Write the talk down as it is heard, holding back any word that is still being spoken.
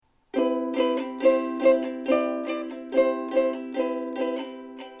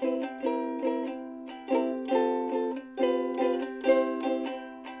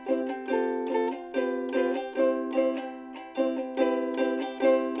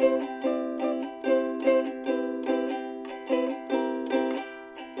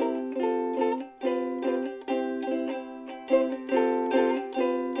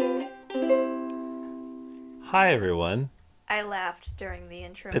Hi, everyone. I laughed during the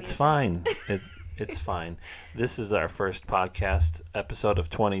intro It's music. fine. It's fine. This is our first podcast episode of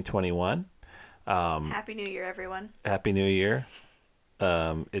 2021. Happy New Year, everyone. Happy New Year.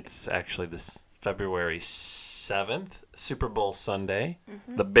 It's actually this February 7th, Super Bowl Sunday.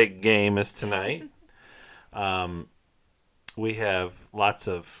 Mm-hmm. The big game is tonight. We have lots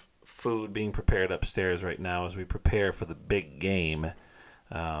of food being prepared upstairs right now as we prepare for the big game.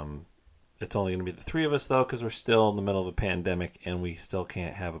 It's only going to be the three of us, though, because we're still in the middle of a pandemic and we still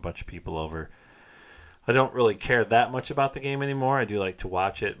can't have a bunch of people over. I don't really care that much about the game anymore. I do like to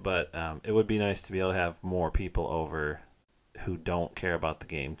watch it, but it would be nice to be able to have more people over who don't care about the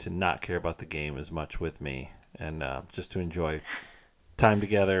game, to not care about the game as much with me, and just to enjoy time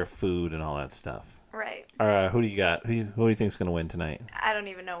together, food, and all that stuff. Right. Who do you got? Who do you think is going to win tonight? I don't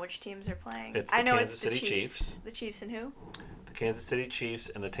even know which teams are playing. It's the I know Kansas it's the City Chiefs. The Chiefs and who? The Kansas City Chiefs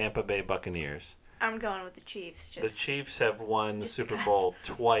and the Tampa Bay Buccaneers. I'm going with the Chiefs. The Chiefs have won the Super Bowl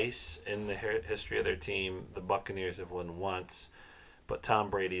twice in the history of their team. The Buccaneers have won once, but Tom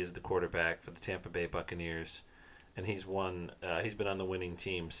Brady is the quarterback for the Tampa Bay Buccaneers, and he's won. He's been on the winning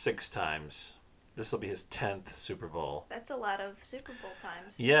team 6 times. This will be his 10th Super Bowl. That's a lot of Super Bowl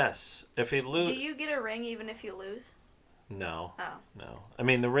times. Yes, if he loses. Do you get a ring even if you lose? No. Oh. No. I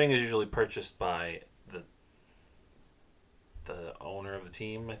mean, the ring is usually purchased by the owner of the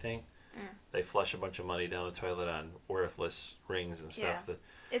team, I think. They flush a bunch of money down the toilet on worthless rings and stuff. Yeah.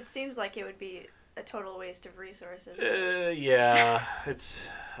 It seems like it would be a total waste of resources. Yeah, but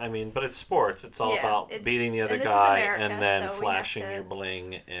it's sports. It's all about beating the other guy America, and then so flashing your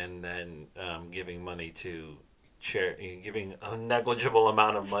bling and then giving money to giving a negligible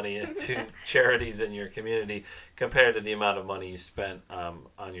amount of money to charities in your community compared to the amount of money you spent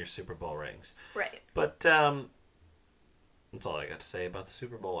on your Super Bowl rings. Right. But that's all I got to say about the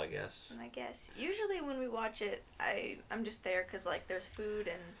Super Bowl, I guess. I guess. Usually when we watch it, I'm just there because, like, there's food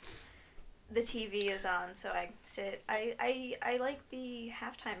and the TV is on, so I sit. I like the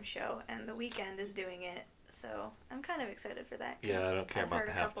halftime show, and The Weeknd is doing it, so I'm kind of excited for that. Yeah, I don't care about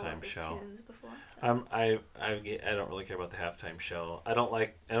the halftime show. Before, so. I don't really care about the halftime show. I don't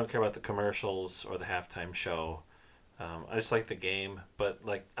care about the commercials or the halftime show. I just like the game, but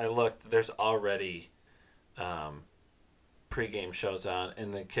like I looked, there's already pre-game shows on,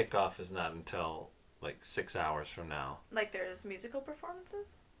 and the kickoff is not until like 6 hours from now. Like there's musical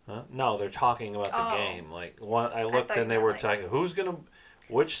performances? Huh? No, they're talking about the game. Like I looked and they were talking.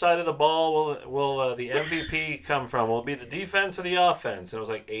 Which side of the ball will the MVP come from? Will it be the defense or the offense? And it was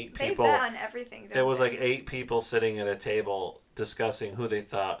like 8 people. They bet on everything. It was like 8 people sitting at a table discussing who they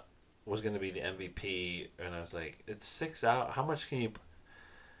thought was going to be the MVP, and I was like, it's 6 hours. How much can you?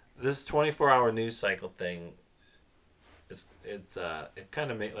 This 24-hour news cycle thing. It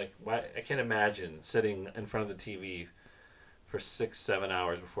kind of made why I can't imagine sitting in front of the TV for 6-7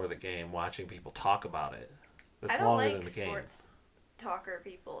 hours before the game watching people talk about it. That's longer than the game. I don't like sports talker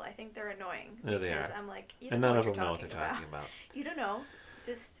people. I think they're annoying. Yeah, they are. I'm like, you and don't none know of what them know what they're about. talking about. You don't know.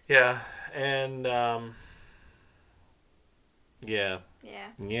 Just yeah, and yeah.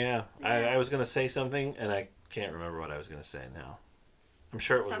 I was gonna say something and I can't remember what I was gonna say now. I'm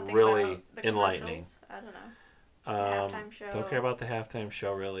sure it was something really about the enlightening. I don't know. Halftime show. Don't care about the halftime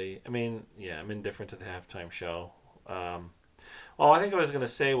show, really. I mean, yeah, I'm indifferent to the halftime show. I think what I was going to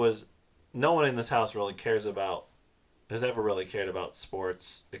say was no one in this house has ever really cared about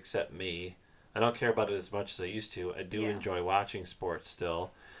sports except me. I don't care about it as much as I used to. I do enjoy watching sports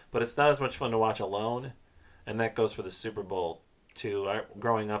still, but it's not as much fun to watch alone, and that goes for the Super Bowl, too.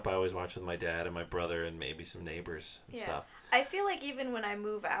 Growing up, I always watched with my dad and my brother and maybe some neighbors and stuff. I feel like even when I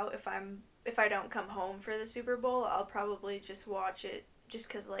move out, if I don't come home for the Super Bowl, I'll probably just watch it just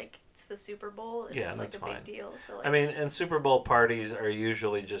because, like, it's the Super Bowl and it's, like, a big deal. So, like, I mean, and Super Bowl parties are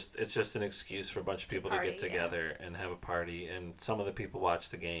usually it's just an excuse for a bunch of people to get together and have a party. And some of the people watch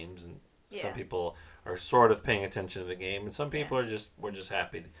the games, and some people are sort of paying attention to the game, and some people we're just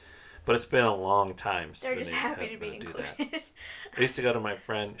happy. But it's been a long time since they're just happy to be included. I used to go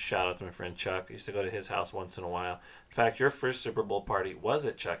to shout out to my friend Chuck. I used to go to his house once in a while. In fact, your first Super Bowl party was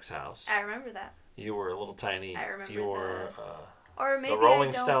at Chuck's house. I remember that. You were a little tiny. I remember you were or maybe the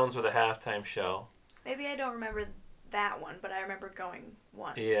Rolling Stones with a halftime show. Maybe I don't remember that one, but I remember going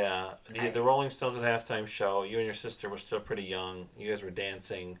once. Yeah, the Rolling Stones with a halftime show. You and your sister were still pretty young. You guys were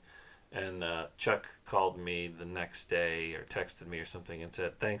dancing. And Chuck called me the next day or texted me or something and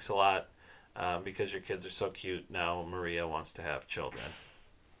said, thanks a lot because your kids are so cute. Now Maria wants to have children.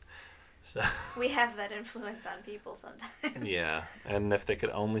 So we have that influence on people sometimes. Yeah, and if they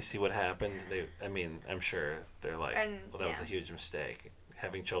could only see what happened, I'm sure they're like, that was a huge mistake.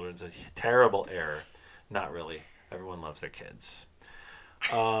 Having children's a terrible error. Not really. Everyone loves their kids.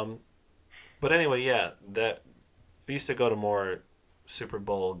 But anyway, yeah, that we used to go to more Super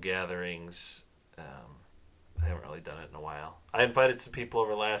Bowl gatherings. I haven't really done it in a while. I invited some people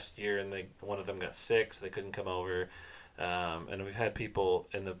over last year, and one of them got sick, so they couldn't come over. And we've had people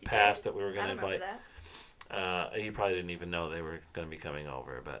in the past that we were going to invite. You probably didn't even know they were going to be coming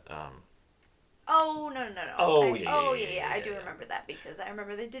over, but. Oh, no. Oh, yeah. I do remember that because I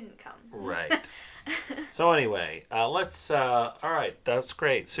remember they didn't come. Right. So anyway, let's. All right, that's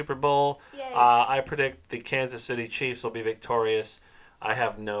great. Super Bowl. Yay. I predict the Kansas City Chiefs will be victorious. I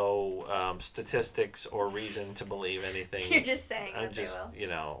have no statistics or reason to believe anything. You're just saying I'm that just, they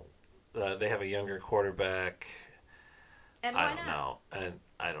will. They have a younger quarterback. And why not?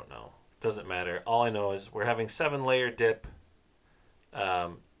 I don't know. Doesn't matter. All I know is we're having 7-layer dip,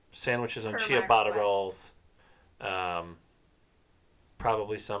 sandwiches on ciabatta rolls,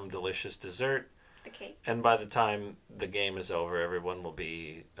 probably some delicious dessert. The cake. And by the time the game is over, everyone will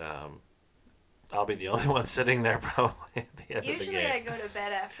be. I'll be the only one sitting there probably at the end of the game. Usually I go to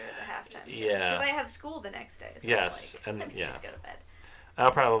bed after the halftime show. Yeah. Because I have school the next day. So yes. let me just go to bed.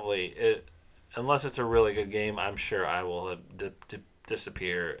 I'll probably, unless it's a really good game, I'm sure I will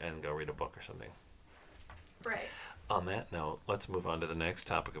disappear and go read a book or something. Right. On that note, let's move on to the next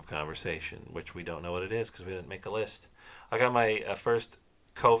topic of conversation, which we don't know what it is because we didn't make a list. I got my first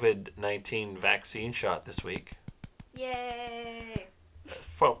COVID-19 vaccine shot this week. Yay.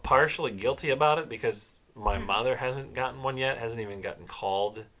 Felt partially guilty about it because my mother hasn't gotten one yet, hasn't even gotten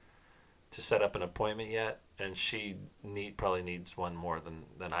called to set up an appointment yet, and she probably needs one more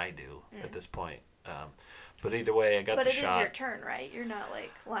than I do at this point. But either way, I got the shot. But it is your turn, right? You're not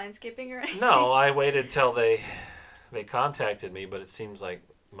like line skipping or anything? No, I waited till they contacted me, but it seems like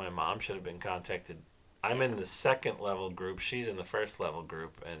my mom should have been contacted. I'm in the second level group. She's in the first level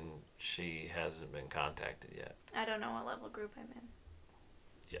group, and she hasn't been contacted yet. I don't know what level group I'm in.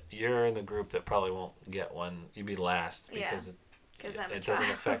 Yeah, you're in the group that probably won't get one. You'd be last because it doesn't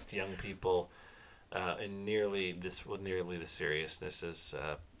affect young people in nearly the seriousness as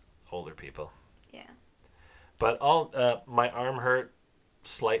older people. Yeah. But my arm hurt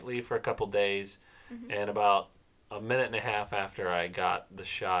slightly for a couple days, and about a minute and a half after I got the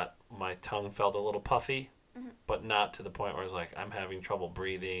shot, my tongue felt a little puffy, but not to the point where I was like, I'm having trouble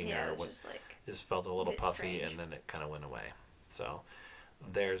breathing. Yeah, or it was what. just felt a little puffy, strange. and then it kind of went away. So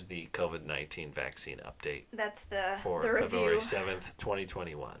there's the COVID-19 vaccine update. That's the February review. 7th,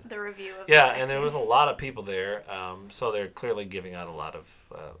 2021. The review of the vaccine. vaccine. And there was a lot of people there, so they're clearly giving out a lot of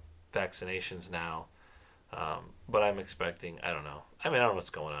vaccinations now. But I'm expecting, I don't know. I don't know what's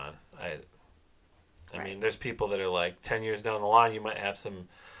going on. I mean, there's people that are like 10 years down the line, you might have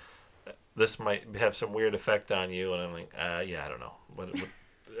this might have some weird effect on you. And I'm like, yeah, I don't know.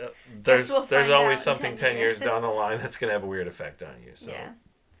 There's always something 10 years down the line that's going to have a weird effect on you. So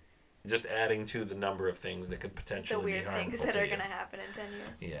just adding to the number of things that could potentially be harmful to you. The weird things that are going to happen in 10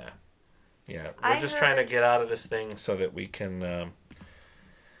 years. Yeah. Yeah. We're just trying to get out of this thing so that we can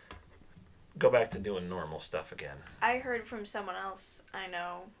go back to doing normal stuff again. I heard from someone else, I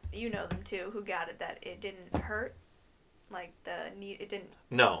know, you know them too, who got it, that it didn't hurt. Like it didn't.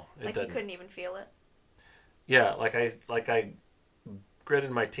 No, it like didn't. You couldn't even feel it. Yeah, like I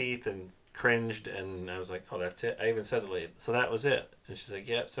gritted my teeth and cringed, and I was like, oh, that's it. I even said to the lady, so that was it. And she's like,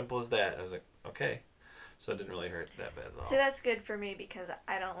 yeah, simple as that. I was like, okay. So it didn't really hurt that bad at all. So that's good for me because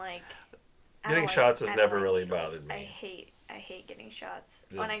I don't like. Getting shots has never really bothered me. I hate getting shots.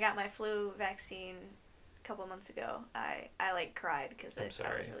 When I got my flu vaccine a couple months ago, I cried because I was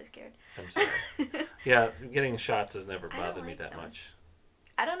really scared. I'm sorry. Yeah, getting shots has never bothered me that much.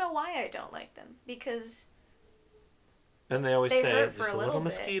 I don't know why I don't like them because. And they always say hurt just a little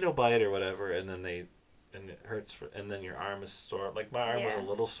mosquito bite or whatever, and then it hurts and then your arm is sore. Like my arm was a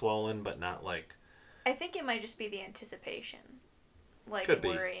little swollen, but not like. I think it might just be the anticipation, like Could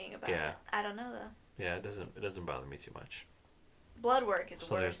worrying about it. I don't know though. Yeah, it doesn't bother me too much. Blood work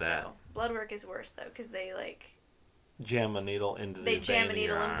is worse though. Blood work is worse though because they jam a needle into the vein. They jam a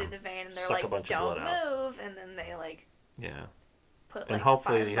needle into the vein and they're like, don't move, and then they put and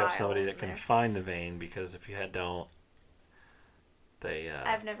hopefully you have somebody that can find the vein because if you don't, they.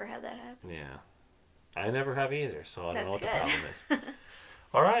 I've never had that happen. Yeah, I never have either, so I don't know what good. the problem is.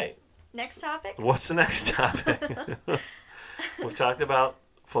 All right. Next topic. What's the next topic? We've talked about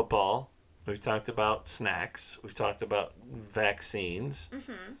football. We've talked about snacks. We've talked about vaccines.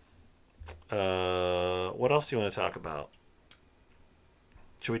 What else do you want to talk about?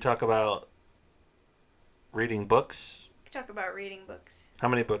 Should we talk about reading books? We can talk about reading books. How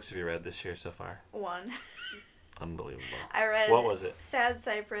many books have you read this year so far? 1. Unbelievable. I read What was it? Sad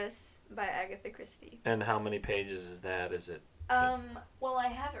Cypress by Agatha Christie. And how many pages is that? Is it? Well, I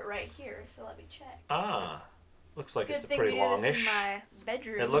have it right here, so let me check. Ah, looks like Good it's a thing pretty we do this in longish. my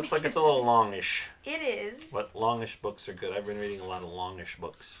bedroom. It looks like it's a little longish. It is. But longish books are good. I've been reading a lot of longish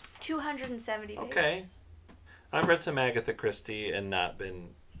books. 270 pages. Okay. I've read some Agatha Christie and not been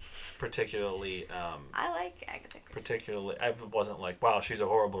particularly. I like Agatha Christie. Particularly, I wasn't like, wow, she's a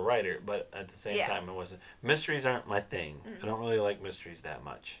horrible writer, but at the same time, it wasn't. Mysteries aren't my thing. I don't really like mysteries that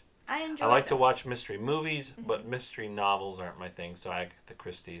much. I enjoy I like them. to watch mystery movies, but mystery novels aren't my thing, so Agatha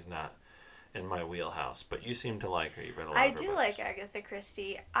Christie's not in my wheelhouse. But you seem to like her. You've read a lot of her do books. like Agatha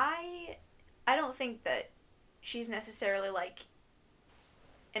Christie. I don't think that she's necessarily like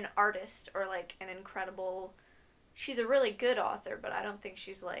an artist or like an incredible... She's a really good author, but I don't think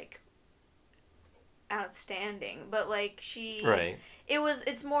she's like outstanding. But like she... Right.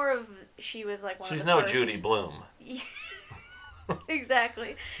 It's more of... She was like one She's of the no first... Judy Blume.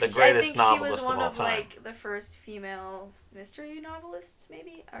 Exactly. The greatest I think novelist she was one of all of time. like the first female mystery novelists,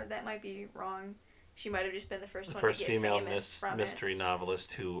 maybe, or that might be wrong. She might have just been the first one to get female famous from mystery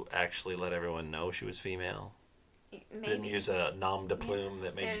novelist who actually let everyone know she was female. it. Maybe. Didn't use a nom de plume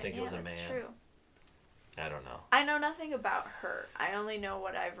that made you think it was a man. That's true. I don't know. I know nothing about her. I only know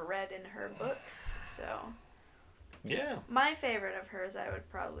what I've read in her books, so... Yeah. My favorite of hers, I would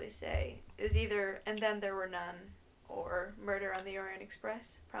probably say, is either And Then There Were None or Murder on the Orient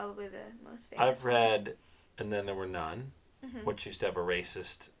Express. Probably the most famous I've read And Then There Were None, Mm-hmm. which used to have a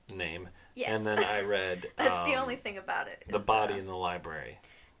racist name. Yes. And then I read... That's the only thing about it. The Body in the Library.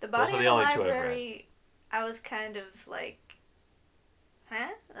 The Body Those are in the the only two I've Library, I was kind of like... Huh?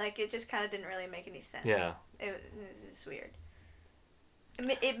 Like, it just kind of didn't really make any sense. Yeah. It was just weird.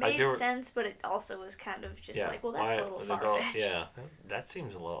 It made sense, but it also was kind of just like, well, that's a little far-fetched. Yeah, that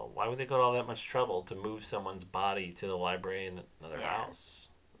seems a little... Why would they go to all that much trouble to move someone's body to the library in another house?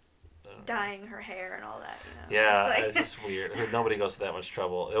 Dyeing her hair and all that, you know? Yeah, it's it's just weird. Nobody goes to that much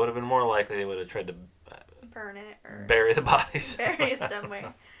trouble. It would have been more likely they would have tried to... burn it or... bury the bodies. Bury it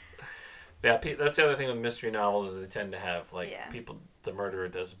somewhere. Yeah, that's the other thing with mystery novels is they tend to have, like, Yeah. people... The murderer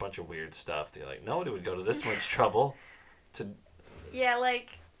does a bunch of weird stuff. They're like, nobody would go to this much trouble to... Yeah,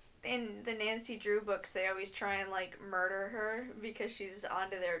 like, in the Nancy Drew books, they always try and, like, murder her because she's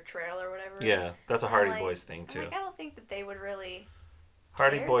onto their trail or whatever. Yeah, that's a Hardy Boys thing, too. Like, I don't think that they would really...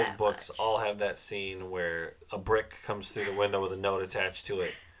 Hardy Boys that books much. all have that scene where a brick comes through the window with a note attached to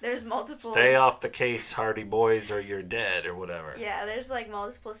it. There's multiple... Stay off the case, Hardy Boys, or you're dead, or whatever. Yeah, there's, like,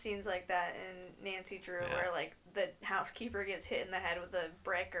 multiple scenes like that in Nancy Drew where, like, the housekeeper gets hit in the head with a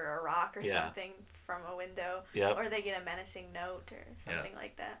brick or a rock or something from a window. Yep. Or they get a menacing note or something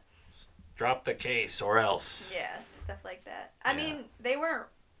like that. Drop the case, or else. Yeah, stuff like that. I mean, they weren't...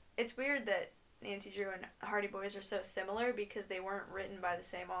 It's weird that Nancy Drew and Hardy Boys are so similar because they weren't written by the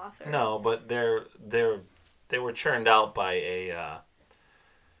same author. No, but they were churned out by a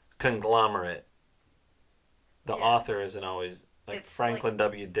conglomerate. The author isn't always... Like, It's Franklin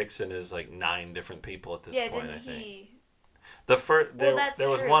W. Dixon is like 9 different people at this point, didn't I think. he... There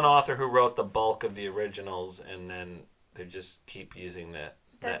was true. one author who wrote the bulk of the originals, and then they just keep using that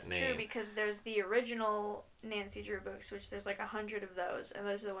name. That's true, because there's the original Nancy Drew books, which there's like 100 of those, and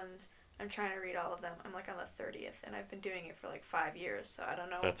those are the ones... I'm trying to read all of them. I'm like on the 30th, and I've been doing it for like 5 years, so I don't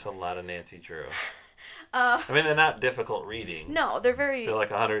know. That's a lot of Nancy Drew. I mean, they're not difficult reading. No, they're very... They're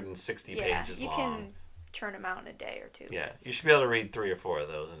like 160 pages you long. can churn them out in a day or two. Yeah, you should be able to read 3 or 4 of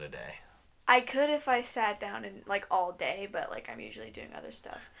those in a day. I could if I sat down and like all day, but like I'm usually doing other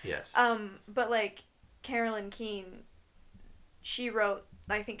stuff. Yes. But like Carolyn Keene, she wrote...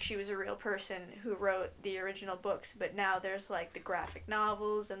 I think she was a real person who wrote the original books, but now there's like the graphic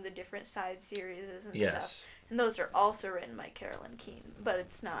novels and the different side series and stuff. And those are also written by Carolyn Keene, but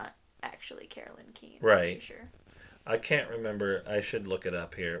it's not actually Carolyn Keene. Right. I'm pretty sure. I can't remember. I should look it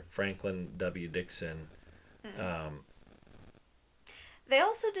up here. Franklin W. Dixon. They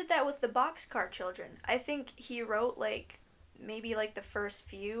also did that with the Boxcar Children. I think he wrote like maybe like the first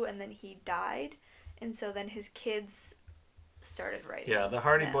few, and then he died, and so then his kids started writing. Yeah, the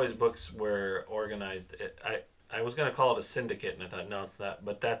Hardy Boys books were organized. I was going to call it a syndicate, and I thought, no, it's not.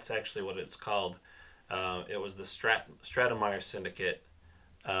 But that's actually what it's called. It was the Stratemeyer Syndicate.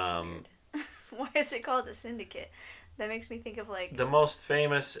 Why is it called the Syndicate? That makes me think of like... The most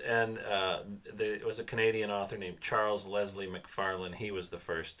famous, and it was a Canadian author named Charles Leslie McFarlane. He was the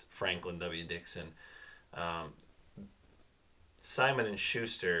first Franklin W. Dixon. Simon &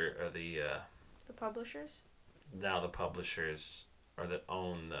 Schuster are the publishers? Now the publishers or that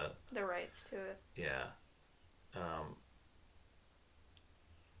own the rights to it. Yeah.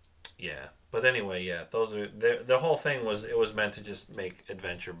 Yeah. But anyway, yeah, those are the whole thing was it was meant to just make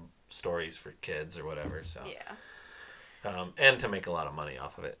adventure stories for kids or whatever. So and to make a lot of money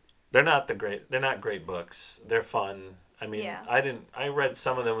off of it. They're not great books. They're fun. I mean, Yeah. I read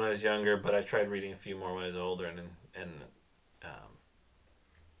some of them when I was younger, but I tried reading a few more when I was older, and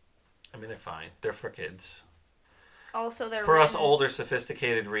I mean they're fine. They're for kids. Also, they're For us written... older,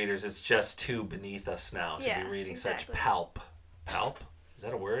 sophisticated readers, it's just too beneath us now to be reading such pulp. Pulp? Is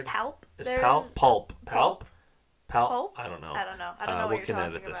that a word? Pulp? Is pulp? Pulp? Pulp? Pulp? I don't know. I don't know. I don't know what we you're can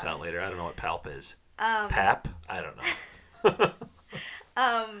talking edit this about. out later. I don't know what pulp is. Pap? I don't know.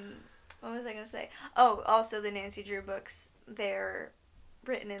 What was I going to say? Oh, also the Nancy Drew books, they're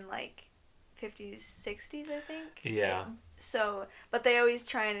written in like 50s, 60s, I think. Yeah. So, but they always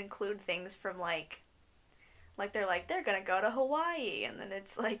try and include things from like they're gonna go to Hawaii, and then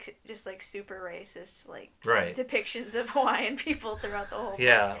it's like just like super racist depictions of Hawaiian people throughout the whole book.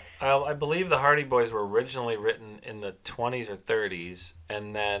 Yeah, I believe the Hardy Boys were originally written in the 20s or 30s,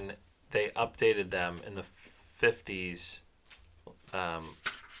 and then they updated them in the 50s. I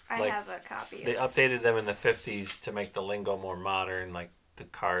have a copy. They updated them in the 50s to make the lingo more modern. Like the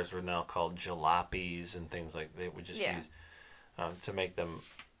cars were now called jalopies and things like they would just use to make them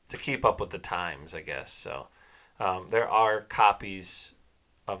to keep up with the times, I guess. So. There are copies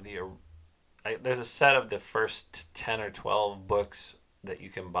of there's a set of the first 10 or 12 books that you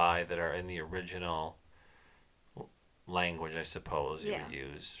can buy that are in the original language, I suppose you would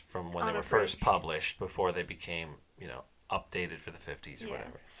use, from when they were first published before they became, updated for the 50s or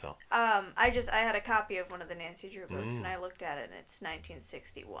whatever. So I had a copy of one of the Nancy Drew books, and I looked at it, and it's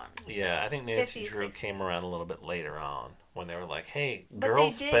 1961. Yeah, I think Nancy 50s, Drew 60s. came around a little bit later on when they were like, hey,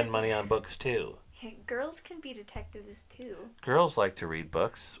 girls spend money on books too. Girls can be detectives too. Girls like to read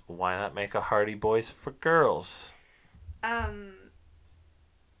books. Why not make a Hardy Boys for girls? I don't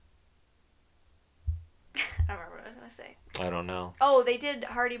remember what I was going to say. I don't know. Oh, they did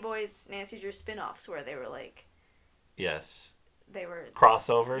Hardy Boys Nancy Drew spin-offs where they were like... Yes. They were...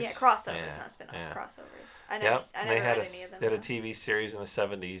 Crossovers? Yeah, crossovers, not spin-offs, crossovers. I never read any of them. They had a TV series in the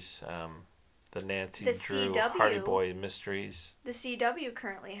 70s, the Nancy Drew Hardy Boy Mysteries. The CW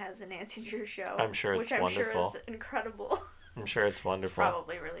currently has a Nancy Drew show. I'm sure it's wonderful. Which I'm sure is incredible. I'm sure it's wonderful. It's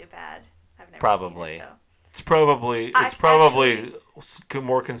probably really bad. I've never seen it, though. It's probably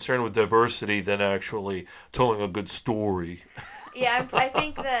more concerned with diversity than actually telling a good story. Yeah, I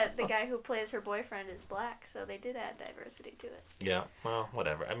think that the guy who plays her boyfriend is black, so they did add diversity to it. Yeah, well,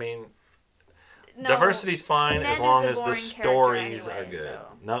 whatever. I mean, no, diversity's fine as long as the stories anyway, are good. So.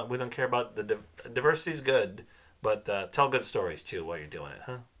 No, we don't care about the diversity's good, but tell good stories too while you're doing it,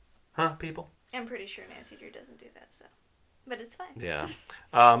 huh? Huh, people? I'm pretty sure Nancy Drew doesn't do that, so. But it's fine. Yeah.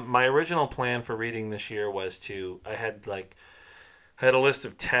 My original plan for reading this year was I had a list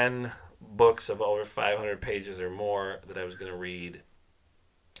of 10 books of over 500 pages or more that I was going to read,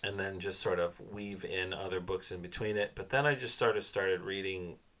 and then just sort of weave in other books in between it. But then I just started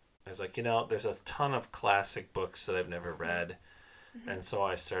reading. I was like, there's a ton of classic books that I've never read, and so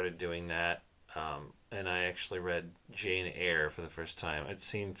I started doing that. And I actually read Jane Eyre for the first time. I'd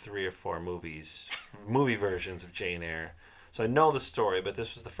seen 3 or 4 movie versions of Jane Eyre, so I know the story. But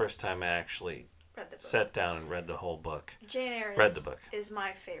this was the first time I actually sat down and read the whole book. Jane Eyre is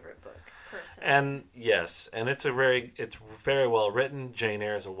my favorite book, personally. And yes, and it's very well written. Jane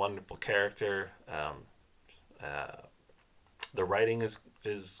Eyre is a wonderful character. The writing is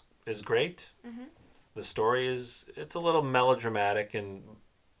great. Mm-hmm. The story it's a little melodramatic and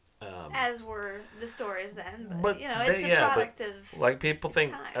as were the stories then, but it's a product of like people think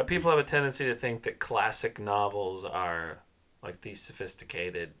time. People have a tendency to think that classic novels are like these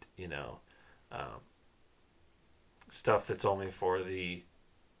sophisticated, stuff that's only for the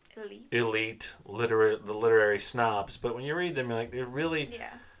elite literary snobs. But when you read them, you're like, they're really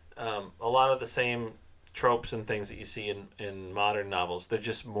a lot of the same tropes and things that you see in modern novels. They're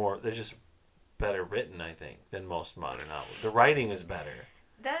just better written, I think, than most modern novels. The writing is better.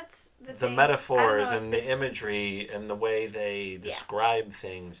 That's the thing. Metaphors and the imagery and the way they describe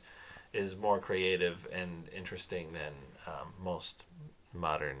things is more creative and interesting than most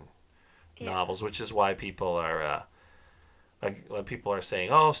modern novels, which is why people are saying,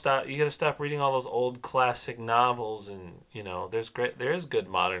 "Oh, stop! You got to stop reading all those old classic novels." And there is good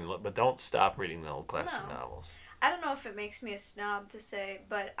modern, but don't stop reading the old classic novels. I don't know if it makes me a snob to say,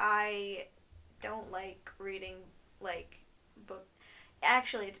 but I don't like reading book.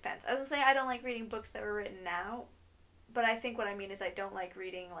 Actually, it depends. I was gonna say I don't like reading books that were written now, but I think what I mean is I don't like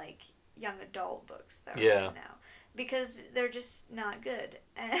reading young adult books that are written now because they're just not good.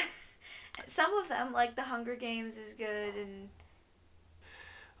 And some of them, like The Hunger Games, is good, and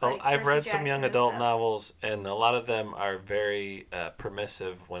Oh, like I've Percy read some Jackson young and adult stuff. novels, and a lot of them are very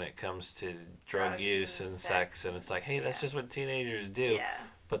permissive when it comes to drug Drugs use and and sex, sex and and it's like, hey, that's yeah, just what teenagers do. yeah.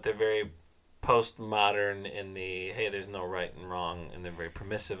 But they're very postmodern in the hey, there's no right and wrong, and they're very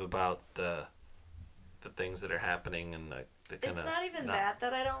permissive about the things that are happening, and the kind It's of not even that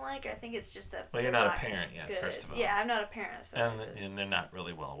I don't like. I think it's just that Well, you're they're not a not parent yet, good. first of all. Yeah, I'm not a parent, so And they're not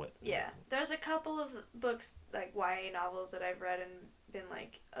really well written. yeah. There's a couple of books like YA novels that I've read and been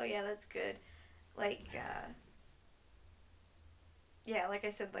like, oh yeah, that's good. Like, yeah, like I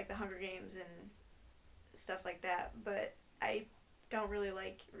said, like the Hunger Games and stuff like that. But I don't really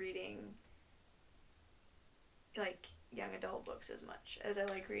like reading like young adult books as much as I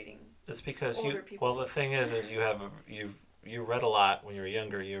like reading. It's because older people well, the books. thing is you read a lot when you were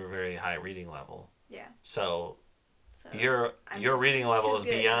younger. You were a very high reading level. Yeah. So So your I'm your just reading level too is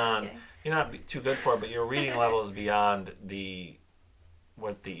good. beyond. Okay. You're not too good for it, but your reading level is beyond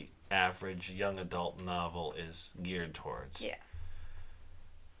what the average young adult novel is geared towards. Yeah.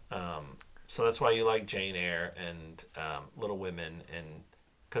 So that's why you like Jane Eyre and Little Women, and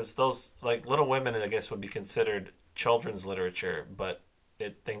because those like Little Women, I guess would be considered children's literature, but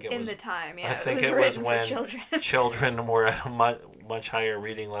I think it In was the time, yeah, I think it was it was written when for children. children were at a much higher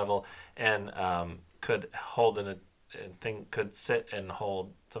reading level and could hold could sit and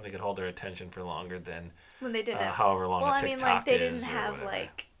hold something could hold their attention for longer than When they didn't have, however long well, a I TikTok mean, like they is didn't or have whatever.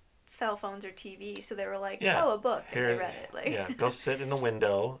 like cell phones or TV, so they were like, Yeah, oh, a book, and they read it. Like, yeah, go sit in the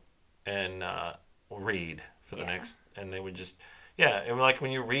window and read for the Yeah. next, and they would just, yeah, it was like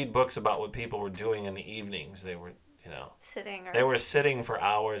when you read books about what people were doing in the evenings, they were, sitting or they were sitting for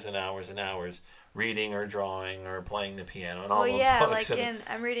hours and hours and hours reading or drawing or playing the piano and all well, those yeah, books. like And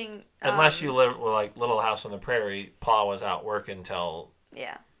I'm reading. unless you live like Little House on the Prairie, Pa was out working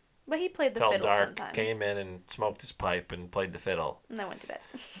Yeah, but he played the till fiddle dark, sometimes. came in and smoked his pipe and played the fiddle. And I went to bed.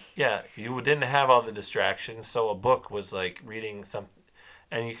 Yeah, you didn't have all the distractions, so a book was like reading something,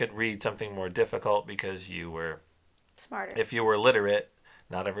 and you could read something more difficult because you were Smarter. if you were literate.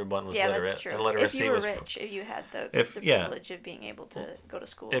 Not everyone was Yeah, literate. that's true. And literacy If you were was rich, if you had the yeah. privilege of being able to go to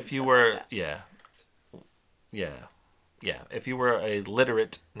school. If and you stuff were like that. yeah, if you were a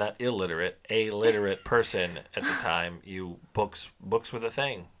literate, not illiterate, a literate person at the time, books were the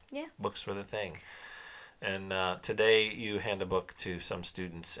thing. Yeah. Books were the thing. And today you hand a book to some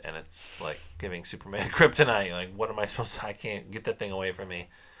students and it's like giving Superman kryptonite. Like, what am I supposed to? I can't get that thing away from me.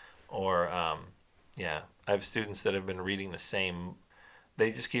 Or yeah, I have students that have been reading the same. They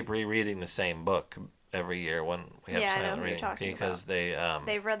just keep rereading the same book every year when we have Yeah, I know silent who you're reading talking because about.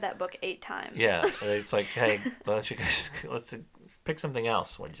 They've read that book 8 times. yeah, it's like, hey, why don't you guys let's pick something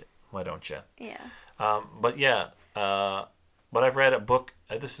else? Why don't you? Yeah. But yeah, but I've read a book.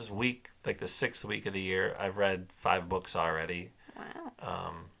 This is like the 6th week of the year. I've read 5 books already.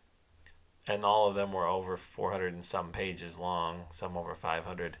 Wow. And all of them were over 400 and some pages long. Some over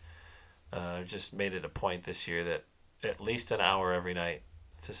 500. I've just made it a point this year that at least an hour every night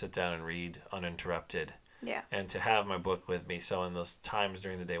to sit down and read uninterrupted. Yeah. And to have my book with me. So in those times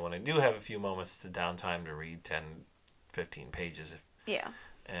during the day when I do have a few moments to downtime to read 10, 15 pages. Yeah.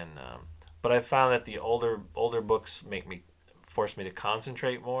 And but I found that the older books force me to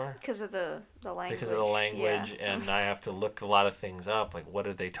concentrate more. Because of the language. Because of the language, yeah. and I have to look a lot of things up. Like, what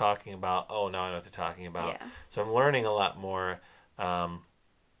are they talking about? Oh, now I know what they're talking about. Yeah. So I'm learning a lot more. I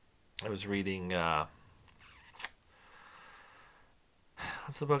was reading...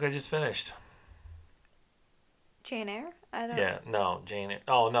 what's the book I just finished? Jane Eyre? I don't Yeah, no, Jane.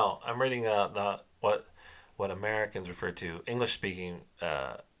 Oh no, I'm reading what Americans refer to English speaking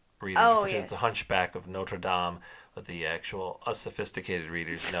readers refer to yes. The Hunchback of Notre Dame. But the actual unsophisticated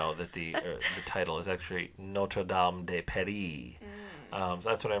readers know that the title is actually Notre Dame de Paris. So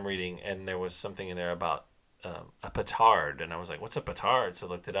that's what I'm reading, and there was something in there about a petard, and I was like, "What's a petard?" So I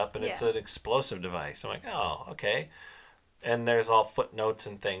looked it up, and it's an explosive device. I'm like, "Oh, okay." And there's all footnotes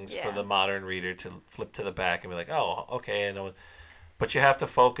and things for the modern reader to flip to the back and be like, oh, okay. I know. But you have to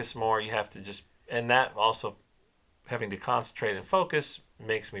focus more. You have to just, and that also, having to concentrate and focus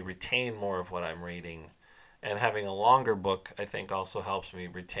makes me retain more of what I'm reading. And having a longer book, I think, also helps me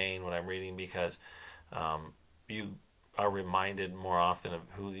retain what I'm reading because you are reminded more often of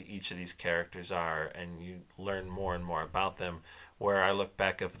who each of these characters are, and you learn more and more about them. Where I look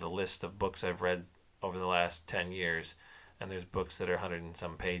back at the list of books I've read over the last 10 years, and there's books that are 100 and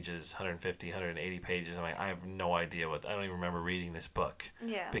some pages, 150, 180 pages. I'm like, I have no idea I don't even remember reading this book.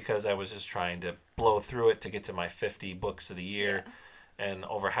 Yeah. Because I was just trying to blow through it to get to my 50 books of the year. Yeah. And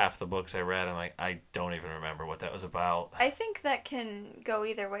over half the books I read, I'm like, I don't even remember what that was about. I think that can go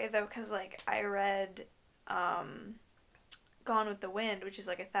either way, though, because, like, I read Gone with the Wind, which is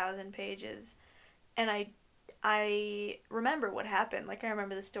like 1,000 pages, and I remember what happened. Like, I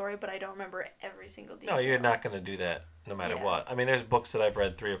remember the story, but I don't remember every single detail. No, you're not going to do that no matter what. I mean, there's books that I've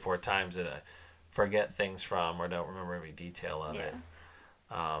read 3 or 4 times that I forget things from or don't remember every detail of it.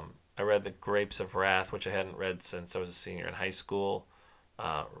 I read The Grapes of Wrath, which I hadn't read since I was a senior in high school.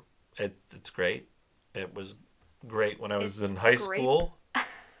 It's great. It was great when I was in high school.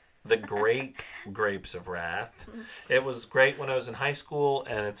 The Great Grapes of Wrath. It was great when I was in high school,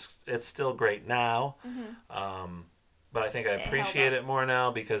 and it's still great now. But I think I appreciate it more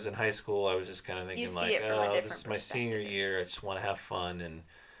now because in high school I was just kind of thinking like, oh, this is my senior year. I just want to have fun, and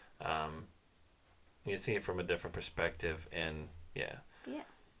you see it from a different perspective, and yeah.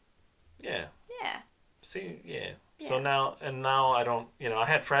 See, yeah. So now I don't, I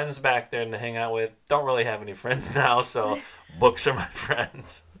had friends back then to hang out with. Don't really have any friends now, so books are my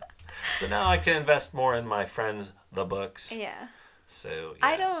friends. So now I can invest more in my friends, the books. Yeah. So,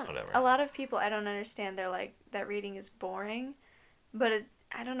 yeah, whatever. A lot of people, I don't understand. They're like, that reading is boring. But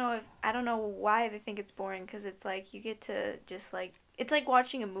I don't know why they think it's boring, because it's like, you get to just like, it's like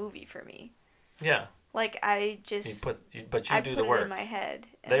watching a movie for me. Yeah. Like, I just... But you do the work. It in my head.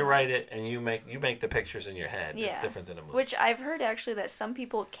 They write it, and you make the pictures in your head. Yeah. It's different than a movie. Which I've heard, actually, that some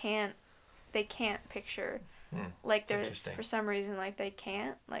people can't picture. Like, there's, for some reason, like, they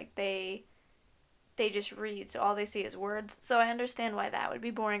can't. Like, they just read, so all they see is words. So I understand why that would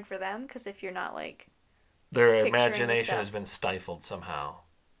be boring for them, because if you're not, like... Their imagination has been stifled somehow.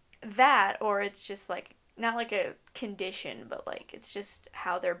 That, or it's just, like, not like a condition, but, like, it's just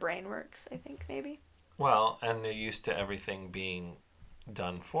how their brain works, I think, maybe. Well, and they're used to everything being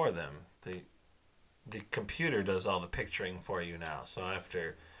done for them. The computer does all the picturing for you now. So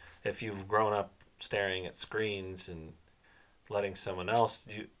if you've grown up staring at screens and letting someone else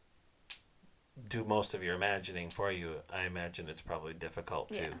do most of your imagining for you, I imagine it's probably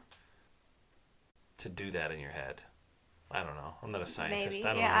difficult to do that in your head. I don't know. I'm not a scientist.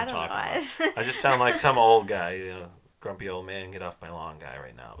 Maybe. I don't know what I'm talking about. I just sound like some old guy, grumpy old man, get off my lawn guy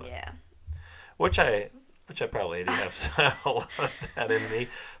right now. But. Yeah. Which I probably do have a lot of that in me,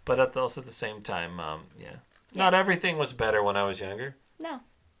 but also at the same time, not everything was better when I was younger. No.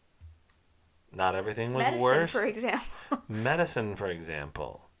 Not everything was worse. Medicine, for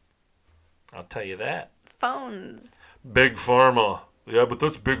example. I'll tell you that. Phones. Big Pharma. Yeah, but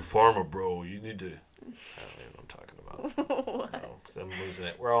that's Big Pharma, bro. You need to... I don't know what I'm talking about. What? No, I'm losing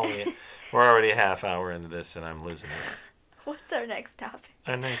it. We're already a half hour into this, and I'm losing it. What's our next topic?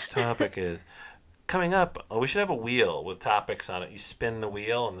 Our next topic is... Coming up, we should have a wheel with topics on it. You spin the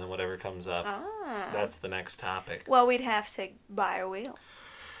wheel, and then whatever comes up, that's the next topic. Well, we'd have to buy a wheel.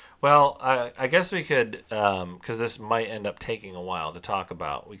 Well, I guess we could, because this might end up taking a while to talk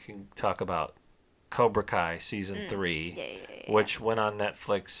about. We can talk about Cobra Kai Season 3, which went on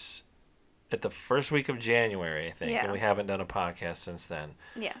Netflix at the first week of January, I think, and we haven't done a podcast since then.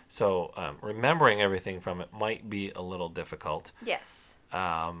 Yeah. So remembering everything from it might be a little difficult. Yes.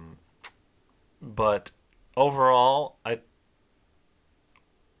 But overall,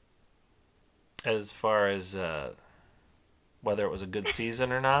 as far as whether it was a good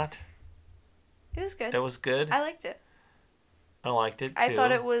season or not, it was good. It was good. I liked it. I liked it too. I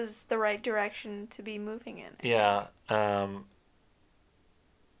thought it was the right direction to be moving in. Yeah.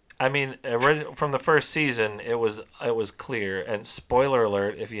 I mean, from the first season, it was clear. And spoiler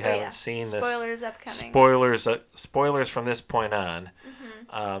alert, if you haven't seen this, spoilers upcoming. Spoilers from this point on.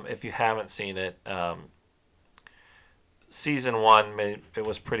 If you haven't seen it, season 1, it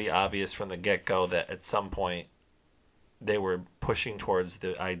was pretty obvious from the get-go that at some point they were pushing towards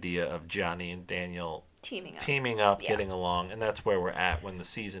the idea of Johnny and Daniel teaming up, getting along, and that's where we're at when the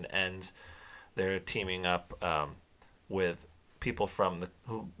season ends. They're teaming up with people from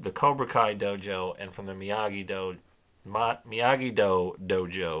the Cobra Kai dojo and from the Miyagi-Do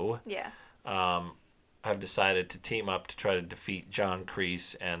dojo. Yeah. Have decided to team up to try to defeat John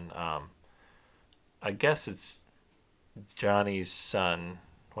Kreese and I guess it's Johnny's son.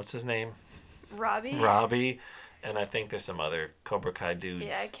 What's his name? Robbie. And I think there's some other Cobra Kai dudes.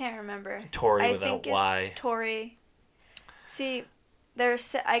 Yeah, I can't remember. Tori without Y. Tori. See,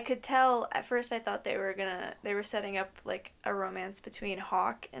 I could tell at first. I thought they were setting up like a romance between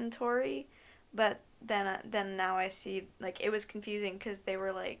Hawk and Tori, but then now I see like it was confusing because they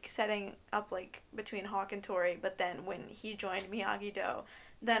were like setting up like between Hawk and Tori, but then when he joined Miyagi-Do,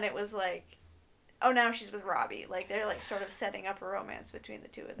 then it was like, oh, now she's with Robbie. Like they're like sort of setting up a romance between the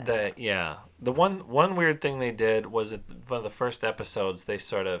two of them. The one weird thing they did was at one of the first episodes they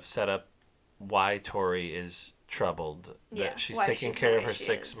sort of set up why Tori is troubled that she's why taking she's care the of way her she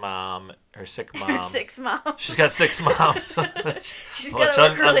sick is. mom. Her 6 moms. She's got 6 moms. She's got to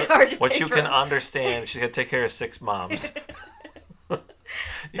work really hard to what pay you for can them. understand, she's got to take care of 6 moms. You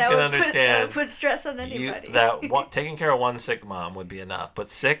that can would understand put stress on anybody. Taking care of 1 sick mom would be enough, but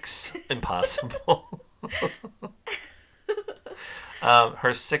 6, impossible.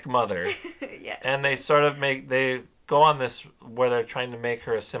 Her sick mother. Yes. And they go on this where they're trying to make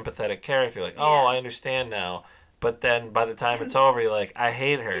her a sympathetic character. You're like, oh, I understand now. But then by the time it's over, you're like, I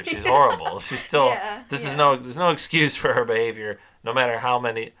hate her. She's horrible. She's still. There's no excuse for her behavior, no matter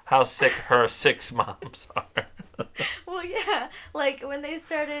how sick her 6 moms are. Well, yeah, like when they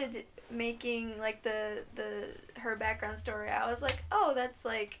started making like the her background story, I was like, oh, that's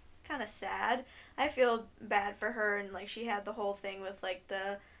like kind of sad. I feel bad for her, and like she had the whole thing with like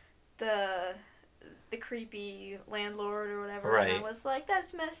the creepy landlord or whatever, right. And I was like,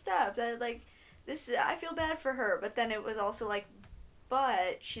 that's messed up. That like I feel bad for her, but then it was also like,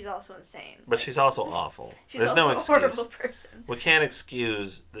 but she's also insane. But she's also awful. She's There's also no a excuse. horrible person. We can't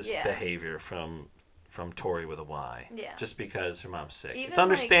excuse this behavior from Tori with a Y. Yeah. Just because her mom's sick. Even it's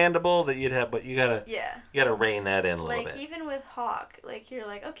understandable that you'd have, but you gotta rein that in a little bit. Like even with Hawk, like you're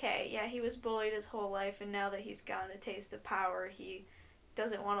like, okay, yeah, he was bullied his whole life, and now that he's gotten a taste of power, he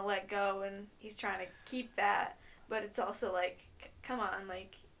doesn't want to let go, and he's trying to keep that. But it's also like, come on,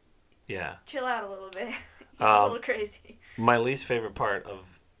 like, chill out a little bit. He's a little crazy. My least favorite part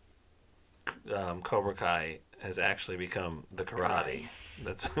of Cobra Kai has actually become the karate.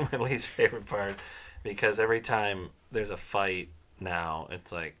 That's my least favorite part. Because every time there's a fight now,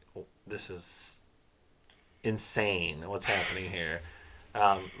 it's like, this is insane what's happening here.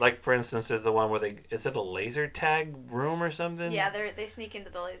 Like, for instance, there's the one where is it a laser tag room or something? Yeah, they sneak into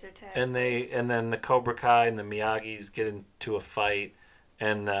the laser tag. And then the Cobra Kai and the Miyagis get into a fight,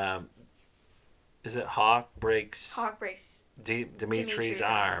 and is it Hawk breaks Dimitri's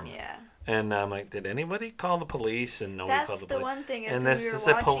arm? Yeah. And I'm like, did anybody call the police? And nobody called the police. That's the one thing. And this is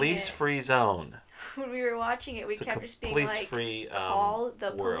a police-free zone. When we were watching it, we kept just being like, call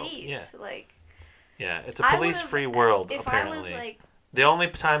the police. Yeah, it's a police-free world, apparently. I was like... The only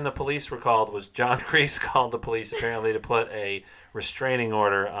time the police were called was John Kreese called the police, apparently, to put a restraining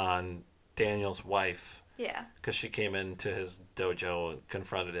order on Daniel's wife. Yeah. Because she came into his dojo and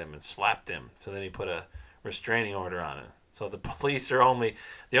confronted him and slapped him. So then he put a restraining order on it. So the police are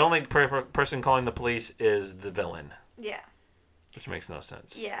the only person calling the police is the villain. Yeah. Which makes no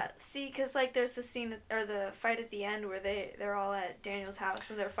sense. Yeah. See, because like there's the scene or the fight at the end where they're all at Daniel's house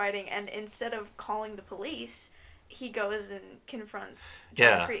and they're fighting, and instead of calling the police, he goes and confronts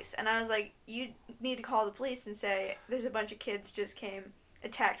John Kreese. And I was like, you need to call the police and say, there's a bunch of kids just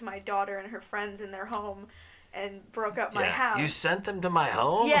attacked my daughter and her friends in their home and broke up my house. You sent them to my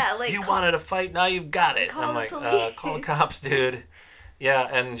home? Yeah, like... You wanted a fight, now you've got it. Call I'm like, police. Call the cops, dude. Yeah,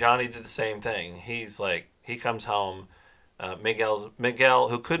 and Johnny did the same thing. He's like, he comes home, Miguel,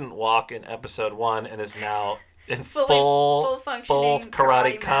 who couldn't walk in episode 1 and is now... in full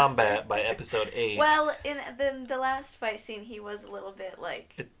karate combat by episode 8. Well, in the last fight scene, he was a little bit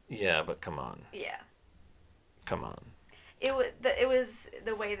like... but come on. Yeah. Come on. It was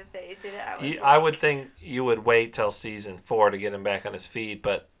the way that they did it. I would think you would wait till season 4 to get him back on his feet,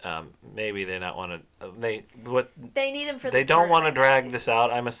 but maybe they not want to... They need him for the They don't want to drag this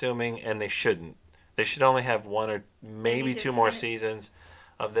out, I'm assuming, and they shouldn't. They should only have 1 or maybe 2 more seasons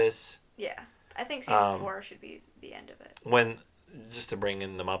of this. Yeah. I think season 4 should be the end of it. Just to bring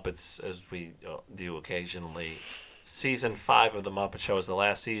in the Muppets, as we do occasionally, season 5 of the Muppet Show is the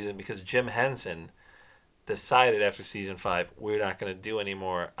last season because Jim Henson decided after season 5, we're not going to do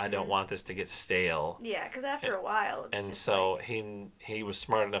anymore. I don't want this to get stale. Yeah, because after a while, it's just so he was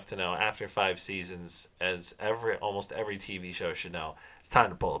smart enough to know after 5 seasons, as almost every TV show should know, it's time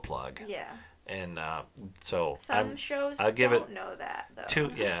to pull the plug. Yeah. And so some shows don't know that though.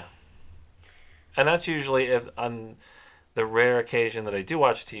 And that's usually if on the rare occasion that I do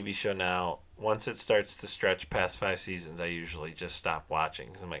watch a TV show now, once it starts to stretch past 5 seasons, I usually just stop watching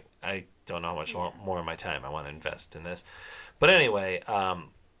because I'm like, I don't know how much more of my time I want to invest in this. But anyway, I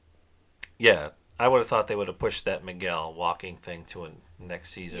would have thought they would have pushed that Miguel walking thing to a next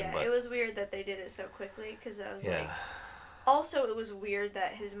season. Yeah, but it was weird that they did it so quickly because I was like... Also, it was weird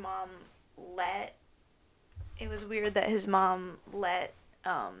that his mom let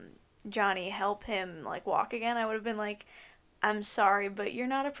Johnny help him like walk again. I would have been like, I'm sorry, but you're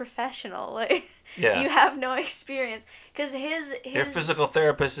not a professional. Like, you have no experience. Because his your physical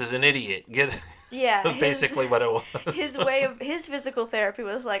therapist is an idiot. Yeah, That's basically what it was. his physical therapy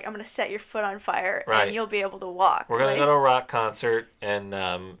was like, I'm gonna set your foot on fire Right. and you'll be able to walk. We're gonna like, go to a rock concert and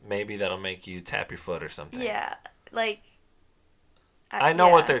maybe that'll make you tap your foot or something. Yeah, like. I know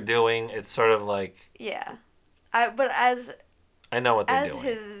what they're doing. It's sort of like. Yeah, but as. I know what they're doing. As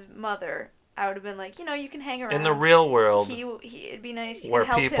his mother, I would have been like, you can hang around. In the real world, it'd be nice. You where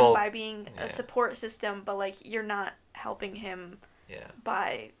can help people, him by being a support system, but like you're not helping him.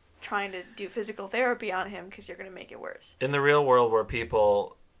 By trying to do physical therapy on him because you're gonna make it worse. In the real world, where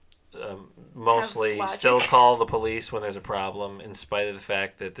people mostly still call the police when there's a problem, in spite of the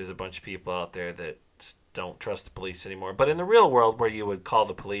fact that there's a bunch of people out there that don't trust the police anymore. But in the real world, where you would call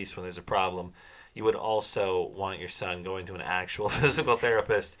the police when there's a problem, you would also want your son going to an actual physical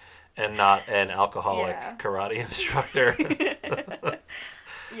therapist and not an alcoholic karate instructor.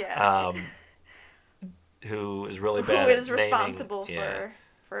 Who is really bad. Who is responsible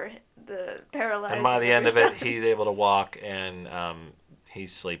for the paralyzed. And by the end of it, he's able to walk and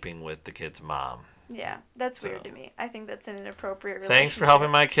he's sleeping with the kid's mom. Yeah, that's weird to me. I think that's an inappropriate relationship. Thanks for helping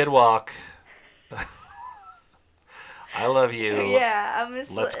my kid walk. I love you. Yeah,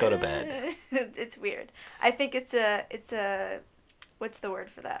 let's go to bed. It's weird. I think it's a what's the word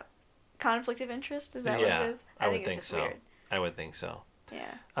for that? Conflict of interest? Is that what it is? I would think so. Weird. I would think so.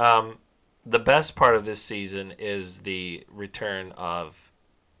 Yeah. The best part of this season is the return of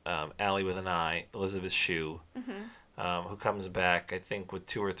Allie with an I, Elizabeth Shue, who comes back, I think, with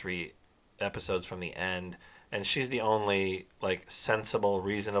 2 or 3 episodes from the end. And she's the only sensible,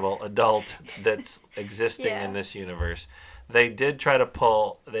 reasonable adult that's existing in this universe. They did try to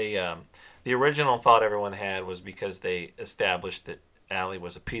pull the original thought everyone had was because they established that Allie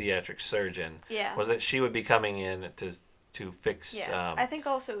was a pediatric surgeon. Yeah. Was that she would be coming in to fix I think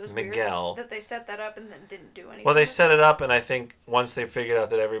also it was Miguel. Weird that they set that up and then didn't do anything. Well, they set it up, and I think once they figured out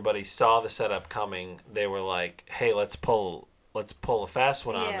that everybody saw the setup coming, they were like, "Hey, let's pull a fast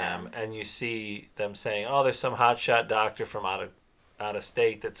one on them." And you see them saying, "Oh, there's some hotshot doctor from out of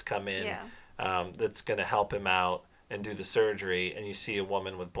state that's come in, that's going to help him out and do the surgery." And you see a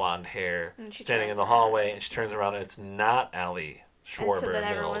woman with blonde hair standing in the hallway, and she turns around, and it's not Allie Schwarber and so then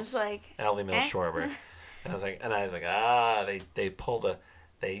everyone's like, Allie Mills Schwarber. And I was like, they pulled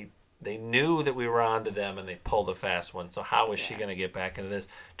they knew that we were on to them, and they pulled a fast one. So how is she going to get back into this?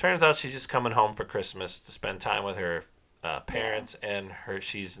 Turns out she's just coming home for Christmas to spend time with her parents, and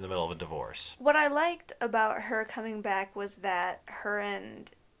she's in the middle of a divorce. What I liked about her coming back was that her and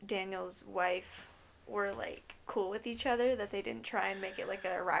Daniel's wife were cool with each other, that they didn't try and make it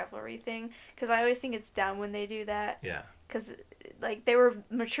a rivalry thing, because I always think it's dumb when they do that. Yeah. Because they were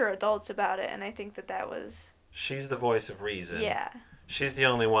mature adults about it, and I think that was... She's the voice of reason. Yeah. She's the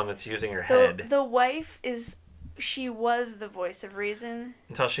only one that's using her head. The wife she was the voice of reason.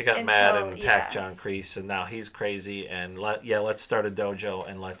 Until she got mad and attacked John Kreese, and now he's crazy, and let's start a dojo,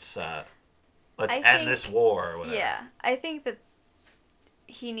 and let's end this war or whatever. Yeah. I think that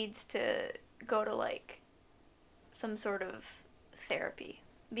he needs to go to, some sort of therapy.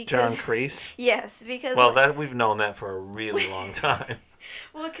 John Kreese? Yes, because... Well, we've known that for a really long time.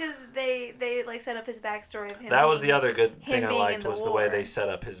 Well, because they set up his backstory of him. That was the other good thing I liked, was the way they war. set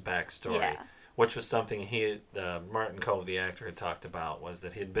up his backstory, which was something Martin Cove, the actor, had talked about, was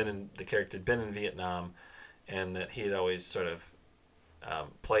that the character had been in Vietnam, and that he had always sort of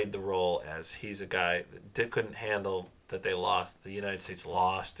played the role as he's a guy that couldn't handle that the United States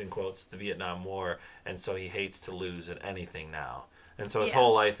lost, in quotes, the Vietnam War, and so he hates to lose at anything now. And so his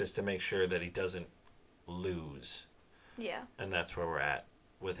whole life is to make sure that he doesn't lose. Yeah. And that's where we're at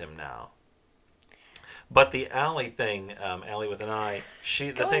with him now. But the Allie thing, Allie with an I,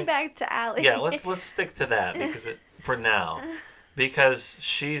 Going back to Allie. Yeah, let's stick to that for now. Because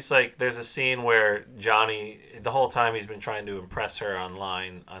she's there's a scene where Johnny, the whole time he's been trying to impress her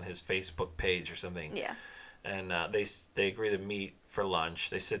online on his Facebook page or something. Yeah. And they agree to meet for lunch.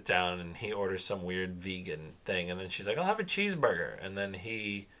 They sit down, and he orders some weird vegan thing. And then she's like, "I'll have a cheeseburger." And then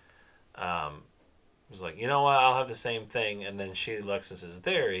he was like, "You know what? I'll have the same thing." And then she looks and says,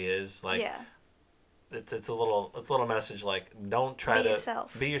 "There he is." It's a little message don't try to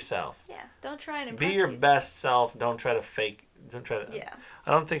be yourself. Yeah, don't try and impress be your people. best self. Don't try to fake. Don't try to. Yeah.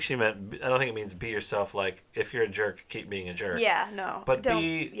 I don't think it means be yourself. If you're a jerk, keep being a jerk. Yeah, no. But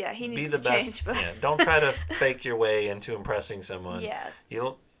he needs to best. Change. But don't try to fake your way into impressing someone. Yeah.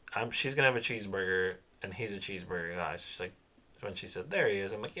 She's gonna have a cheeseburger, and he's a cheeseburger guy. So she's like, when she said, "There he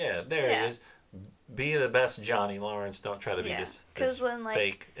is," I'm like, "Yeah, there he is." Be the best Johnny Lawrence. Don't try to be this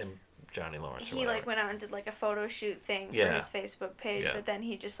fake Johnny Lawrence. He went out and did a photo shoot thing for his Facebook page, but then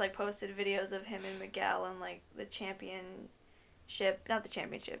he just posted videos of him and Miguel and the championship not the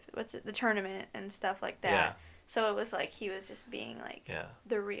championship, the tournament and stuff like that. Yeah. So it was like he was just being like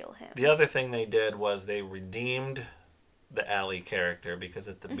the real him. The other thing they did was they redeemed the Allie character, because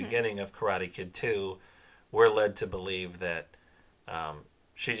at the beginning of Karate Kid 2, we're led to believe that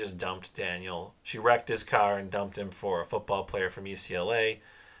she just dumped Daniel. She wrecked his car and dumped him for a football player from UCLA.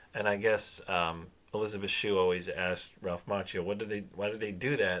 And I guess Elizabeth Shue always asked Ralph Macchio, why did they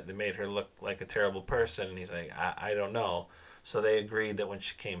do that? They made her look like a terrible person. And he's like, I don't know. So they agreed that when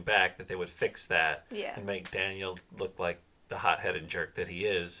she came back that they would fix that and make Daniel look like the hot-headed jerk that he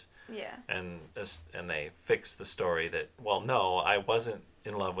is. Yeah. And they fixed the story that, well, no, I wasn't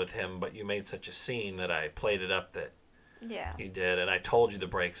in love with him, but you made such a scene that I played it up that you did, and I told you the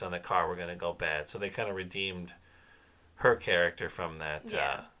brakes on the car were going to go bad. So they kind of redeemed her character from that.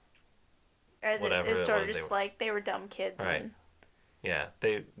 Yeah. As it was sort of just like they were dumb kids. Right. And... Yeah,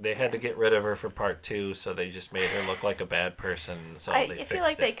 they had to get rid of her for part 2, so they just made her look like a bad person. So I feel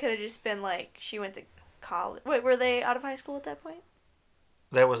like they could have just been like, she went to college. Wait, were they out of high school at that point?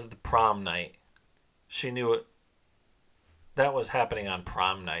 That was the prom night. She knew it. That was happening on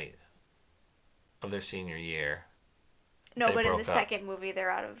prom night of their senior year. No, but in the second movie, they're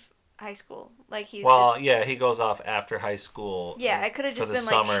out of high school. Like he goes off after high school. Yeah, it could have just been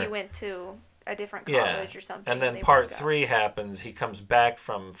summer. Like she went to a different college or something. And then part 3 happens. He comes back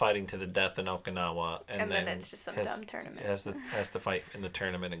from fighting to the death in Okinawa, and then it's just some dumb tournament. Has to fight in the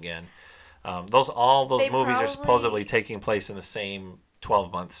tournament again. Those movies are supposedly taking place in the same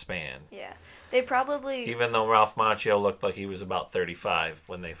 12-month span. Yeah. They probably... Even though Ralph Macchio looked like he was about 35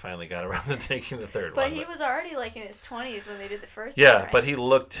 when they finally got around to taking the third one. But he was already like in his 20s when they did the first one, right? but he didn't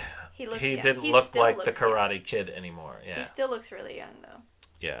look like the Karate young. Kid anymore. Yeah. He still looks really young, though.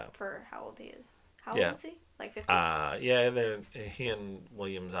 Yeah. For how old he is. How old is he? Like 50? He and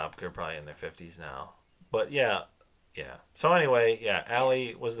William Zabka are probably in their 50s now. But yeah. So anyway,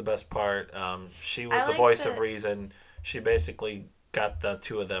 Allie was the best part. She was the voice of reason. She basically got the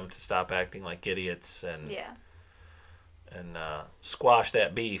two of them to stop acting like idiots and squash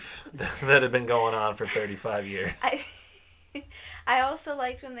that beef that had been going on for 35 years. I also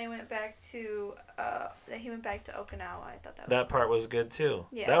liked when they went back to that he went back to Okinawa. I thought that part was good too.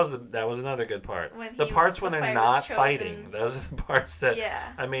 Yeah. That was another good part. The parts when they're not fighting, those are the parts that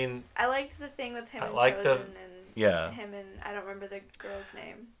I mean. I liked the thing with him and Chosen and him and I don't remember the girl's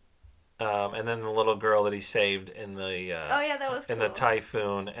name. And then the little girl that he saved in the that was cool. in the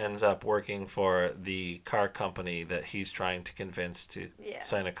typhoon ends up working for the car company that he's trying to convince to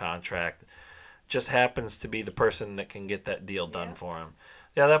sign a contract. Just happens to be the person that can get that deal done for him.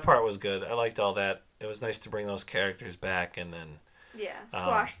 Yeah, that part was good. I liked all that. It was nice to bring those characters back and then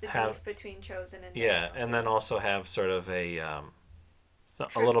squash the beef between Chosen and and then also have sort of a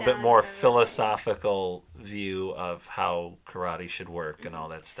little bit more philosophical view of how karate should work and all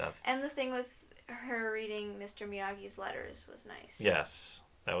that stuff. And the thing with her reading Mr. Miyagi's letters was nice. Yes,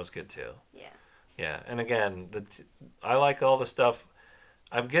 that was good too. Yeah. Yeah, and again, I like all the stuff.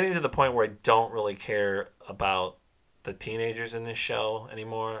 I'm getting to the point where I don't really care about the teenagers in this show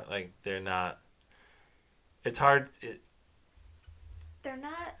anymore. Like, they're not... It's hard... They're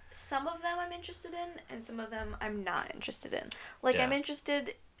not... Some of them I'm interested in, and some of them I'm not interested in. Like,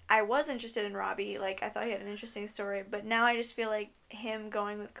 I was interested in Robbie. Like, I thought he had an interesting story, but now I just feel like him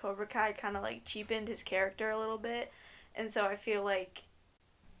going with Cobra Kai kind of, like, cheapened his character a little bit. And so I feel like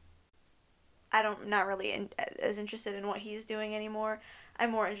I'm not really as interested in what he's doing anymore.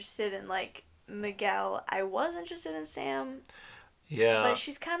 I'm more interested in, like, Miguel. I was interested in Sam. Yeah. But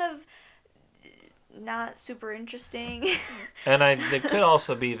she's kind of not super interesting. And it could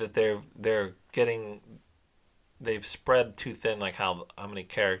also be that they've spread too thin, like how many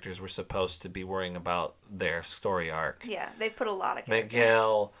characters we're supposed to be worrying about their story arc. Yeah, they've put a lot of characters.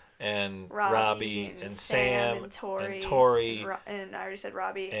 Miguel and Robbie and Sam and Tori. And I already said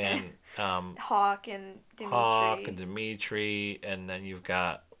Robbie. And Hawk and Dimitri. And then you've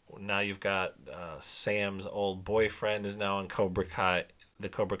got Sam's old boyfriend is now in Cobra Kai, the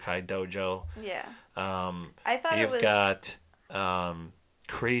Cobra Kai dojo. Yeah. I thought you've got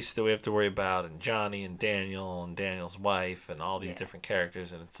Kreese that we have to worry about, and Johnny and Daniel's wife, and all these different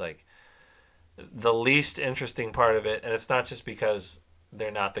characters, and it's like the least interesting part of it. And it's not just because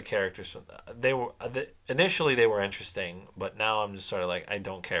they're not the characters. Initially they were interesting, but now I'm just sort of like, I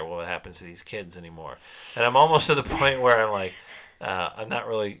don't care what happens to these kids anymore. And I'm almost to the point where I'm like, I'm not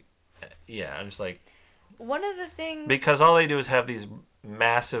really. Yeah, I'm just like. One of the things, because all they do is have these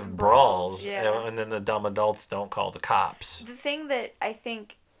massive brawls and then the dumb adults don't call the cops. The thing that I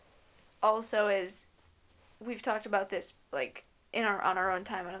think also is, we've talked about this like on our own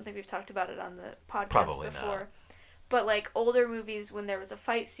time. I don't think we've talked about it on the podcast before. Not. But, like, older movies, when there was a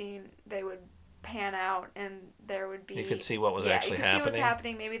fight scene, they would pan out and there would be... You could see what was actually happening. Yeah, you could see what was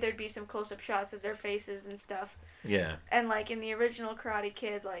happening. Maybe there'd be some close-up shots of their faces and stuff. Yeah. And, like, in the original Karate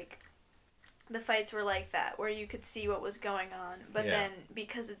Kid, like, the fights were like that, where you could see what was going on. But then,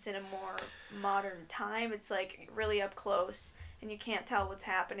 because it's in a more modern time, it's, like, really up close, and you can't tell what's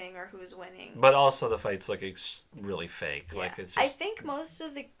happening or who's winning. But also the fights look really fake. Yeah. Like, it's I just... think most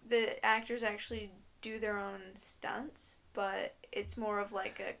of the actors actually do their own stunts, but it's more of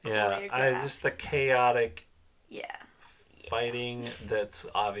like a choreographed... just the chaotic yeah fighting that's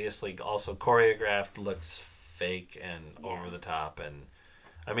obviously also choreographed looks fake and over the top. And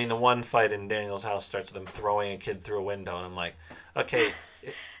I mean, the one fight in Daniel's house starts with him throwing a kid through a window, and I'm like, okay,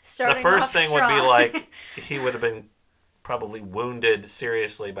 the first thing would be like he would have been probably wounded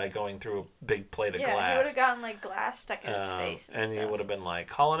seriously by going through a big plate of glass. Yeah, he would have gotten like glass stuck in his face and stuff. You would have been like,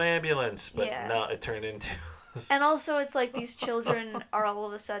 call an ambulance, but no, it turned into... And also, it's like these children are all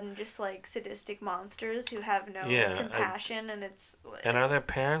of a sudden just like sadistic monsters who have no compassion, and it's... And are their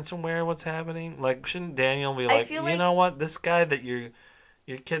parents aware of what's happening? Like, shouldn't Daniel be like, you like, know what, this guy that your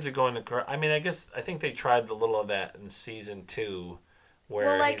kids are going to... I mean, I think they tried a little of that in season 2,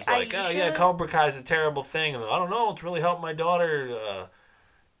 where he's like, Cobra Kai is a terrible thing, and I don't know, it's really helped my daughter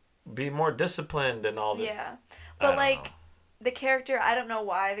be more disciplined and all that. Yeah, but like... The character, I don't know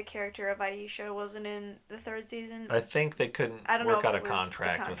why the character of Aisha wasn't in the 3rd season. I think they couldn't work out a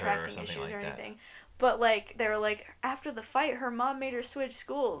contract with her or something like that. But, like, they were like, after the fight, her mom made her switch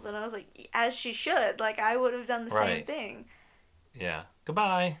schools. And I was like, as she should. Like, I would have done the same thing. Yeah.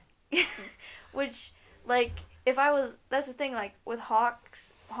 Goodbye. Which, like, if I was... That's the thing, like, with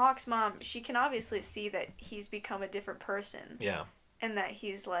Hawk's mom, she can obviously see that he's become a different person. Yeah. And that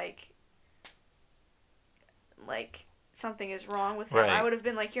he's, like... something is wrong with him. Right. I would have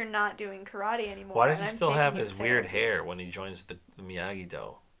been like, you're not doing karate anymore. Why does he still have his weird hair when he joins the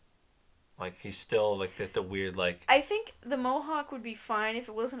Miyagi-Do? Like, he's still, like, the weird, like... I think the mohawk would be fine if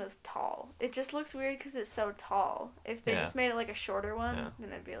it wasn't as tall. It just looks weird because it's so tall. If they just made it, like, a shorter one,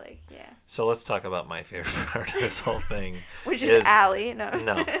 then I'd be like, yeah. So let's talk about my favorite part of this whole thing. Which is Allie. No.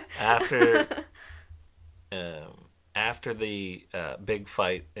 No. After the big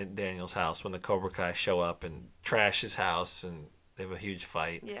fight in Daniel's house, when the Cobra Kai show up and trash his house, and they have a huge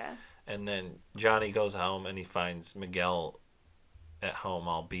fight. Yeah. And then Johnny goes home and he finds Miguel at home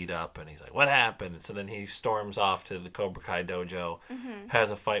all beat up, and he's like, what happened? And so then he storms off to the Cobra Kai dojo,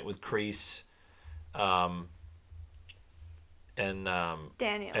 has a fight with Kreese, and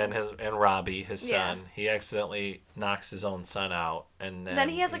Daniel and Robbie, his son. He accidentally knocks his own son out, and then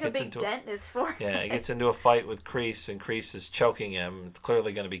he has like a big dent in his forehead. Yeah, he gets into a fight with Kreese, and Kreese is choking him. It's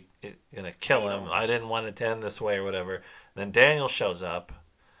clearly going to kill him. I didn't want it to end this way or whatever. Then Daniel shows up,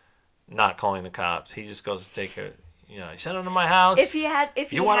 not calling the cops. He just goes to take a... You sent him to my house. If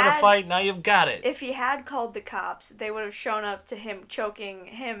you wanted to fight, now you've got it. If he had called the cops, they would have shown up to him choking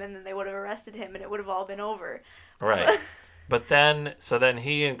him, and then they would have arrested him, and it would have all been over. Right. But then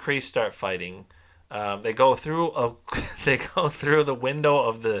he and Kreese start fighting. They go through the window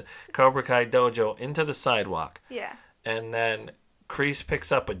of the Cobra Kai dojo into the sidewalk. Yeah. And then Kreese picks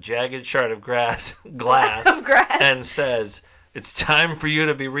up a jagged shard of glass, and says, "It's time for you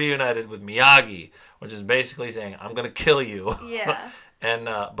to be reunited with Miyagi," which is basically saying, "I'm gonna kill you." Yeah. And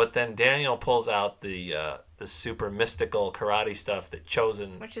but then Daniel pulls out the super mystical karate stuff that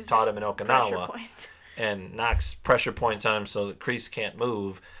Chosen taught him in Okinawa, and knocks pressure points on him so that Kreese can't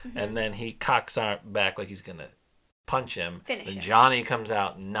move. And then he cocks back like he's gonna punch him. Finish him. Johnny comes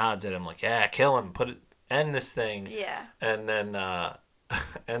out and nods at him like, "Yeah, kill him, end this thing." Yeah. And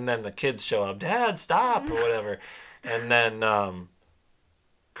then the kids show up, "Dad, stop," or whatever. And then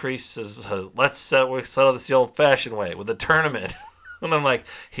Kreese says, "Let's settle this the old-fashioned way with a tournament." And I'm like,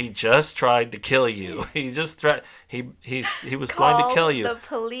 he just tried to kill you. He just tried. He was going to kill you. The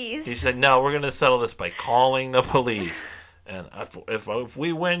police. He said, "No, we're going to settle this by calling the police. And if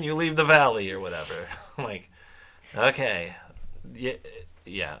we win, you leave the valley or whatever." I'm like, okay,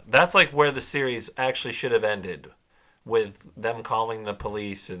 yeah. That's like where the series actually should have ended, with them calling the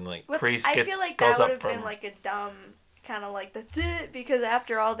police and like Kreese I feel like that would have been like a dumb kind of like that's it, because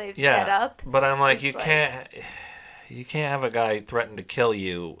after all they've set up. But I'm like, you can't have a guy threaten to kill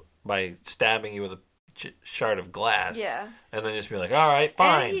you by stabbing you with a shard of glass. Yeah. And then just be like, all right,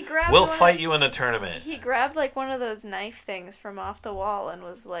 fine, we'll fight you in a tournament. He grabbed like one of those knife things from off the wall and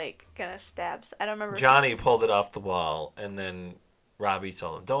was like gonna stab. I don't remember. Johnny pulled it off the wall, and then Robbie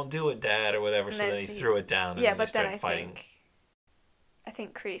told him, "Don't do it, Dad," or whatever. So then he threw it down. And but then I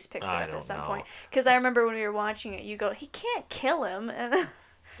think Kreese picks it up at some point. Because I remember when we were watching it, you go, he can't kill him. And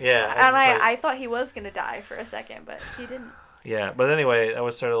Yeah. And I thought he was going to die for a second, but he didn't. Yeah, but anyway, I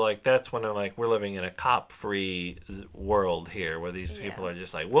was sort of like, that's when I'm like, we're living in a cop-free world here, where these people are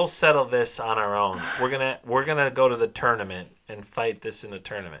just like, we'll settle this on our own. We're gonna go to the tournament and fight this in the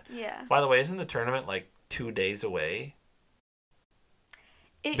tournament. Yeah. By the way, isn't the tournament like 2 days away?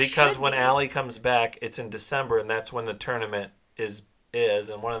 It Because should when be. Allie comes back, it's in December, and that's when the tournament is.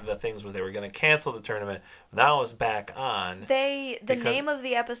 And one of the things was they were going to cancel the tournament. Now it's back on. The name of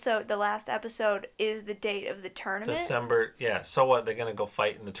the episode, the last episode, is the date of the tournament. December, yeah. So what? They're going to go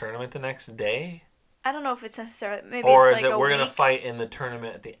fight in the tournament the next day? I don't know if it's necessarily. Maybe or it's is like it we're going to week. fight in the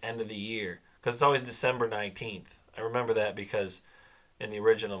tournament at the end of the year? Because it's always December 19th. I remember that because in the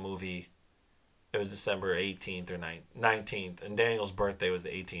original movie, it was December 18th or 19th. And Daniel's birthday was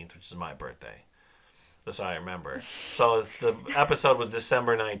the 18th, which is my birthday. That's what I remember. So the episode was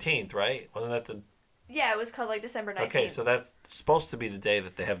December 19th, right? Wasn't that the... Yeah, it was called like December 19th. Okay, so that's supposed to be the day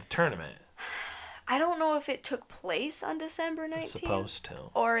that they have the tournament. I don't know if it took place on December 19th. It's supposed to.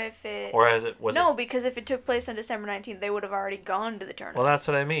 Or if it... Or as it was... No, because if it took place on December 19th, they would have already gone to the tournament. Well, that's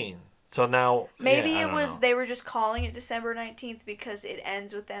what I mean. So now... Maybe yeah, it was... know. They were just calling it December 19th because it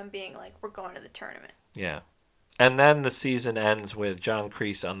ends with them being like, we're going to the tournament. Yeah. And then the season ends with John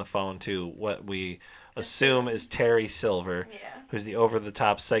Kreese on the phone to what we assume is Terry Silver, who's the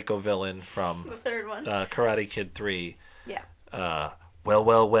over-the-top psycho villain from the third one. Karate Kid 3. Yeah.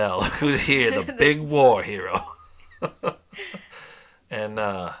 Well, who's here? The big war hero. And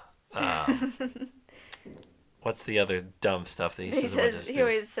what's the other dumb stuff that he says? He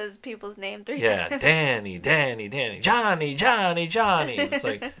always says people's name 3 times. Yeah, Danny, Johnny. It's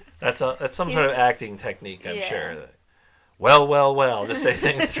like that's some sort of acting technique, I'm sure. Well. Just say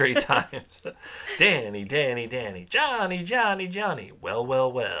things 3 times. Danny. Johnny.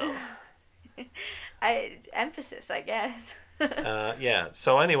 Well. Emphasis, I guess. Yeah.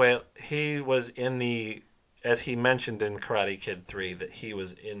 So anyway, he was in the, as he mentioned in Karate Kid 3, that he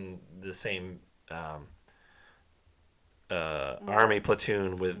was in the same army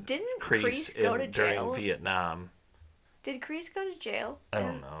platoon with Kreese during Vietnam. Did Kreese go to jail? I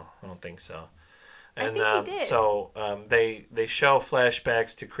don't know. I don't think so. And, I think he did. So they show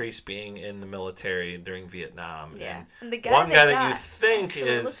flashbacks to Kreese being in the military during Vietnam. Yeah. And the guy one guy that you think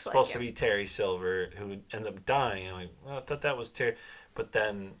is like supposed to be Terry Silver, who ends up dying. I'm like, well, I thought that was Terry. But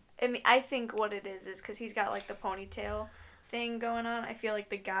then... I think what it is because he's got like the ponytail thing going on. I feel like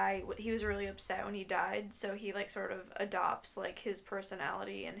the guy, he was really upset when he died, so he like sort of adopts like his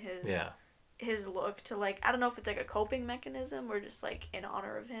personality and his look to like, I don't know if it's like a coping mechanism or just like in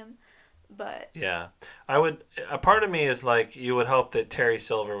honor of him. But yeah, a part of me is like, you would hope that Terry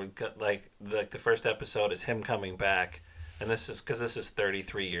Silver would get, like the first episode is him coming back, and this is because this is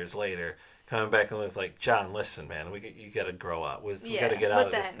 33 years later, coming back and it's like, John, listen, man, you got to grow up. We got to get out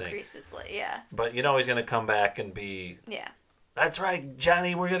of this thing. Kreese is But you know he's gonna come back and be. Yeah. That's right,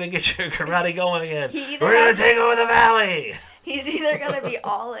 Johnny. We're gonna get your karate going again. We're gonna take over the valley. He's either gonna be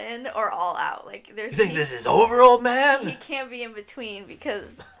all in or all out. Like there's. You think this is over, old man? He can't be in between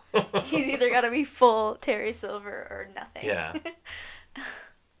because. He's either got to be full Terry Silver or nothing. Yeah.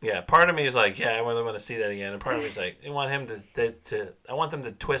 Yeah, part of me is like, yeah, I really want to see that again. And part of me is like, I want him I want them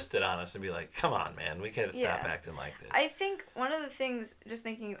to twist it on us and be like, come on, man, we gotta stop acting like this. I think one of the things, just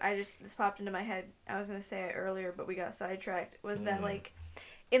thinking, this popped into my head, I was going to say it earlier, but we got sidetracked, was that, like,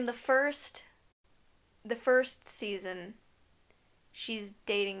 in the first season, she's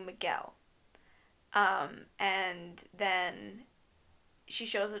dating Miguel. And then she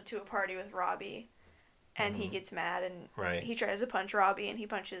shows up to a party with Robbie, and he gets mad, and he tries to punch Robbie, and he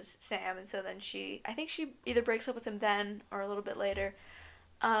punches Sam, and so then I think she either breaks up with him then, or a little bit later,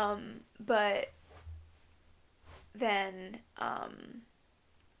 but then,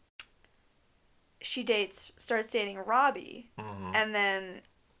 she starts dating Robbie, and then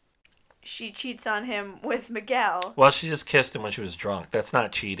she cheats on him with Miguel. Well, she just kissed him when she was drunk. That's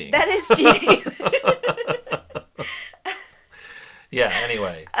not cheating. That is cheating. Yeah,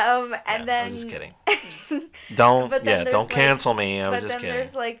 anyway. And then... I was just kidding. Don't cancel me. I was just kidding. But then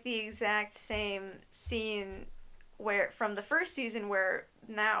there's, like, the exact same scene from the first season where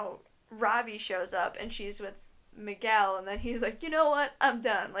now Robbie shows up and she's with Miguel, and then he's like, you know what? I'm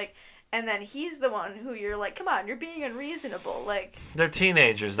done. Like, and then he's the one who you're like, come on, you're being unreasonable. Like, they're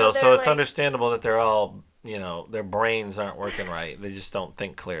teenagers, though, so it's understandable that they're all... their brains aren't working right. They just don't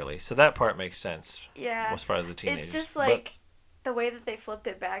think clearly. So that part makes sense. Yeah. As far as the teenagers. It's just like the way that they flipped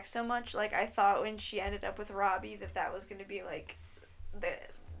it back so much. Like, I thought when she ended up with Robbie that was going to be like the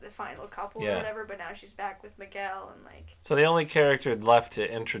final couple or whatever. But now she's back with Miguel and like. So the only character left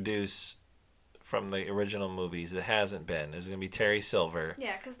to introduce from the original movies that hasn't been is going to be Terry Silver.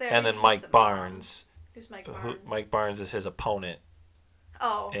 Yeah, because they're and then Mike Barnes. Who's Mike Barnes? Mike Barnes is his opponent.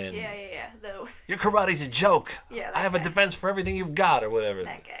 Oh, yeah. Your karate's a joke. Yeah, I have a defense for everything you've got, or whatever.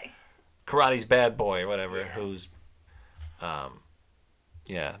 That guy. Karate's bad boy, or whatever. Yeah. Who's,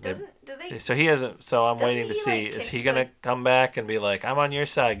 yeah. Do they? So he hasn't. So I'm waiting to he, see. like, Is kick, he gonna like, come back and be like, "I'm on your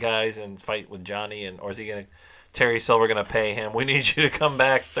side, guys," and fight with Johnny, or is he gonna? Terry Silver gonna pay him? We need you to come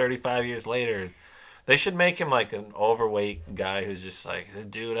back 35 years later. They should make him like an overweight guy who's just like,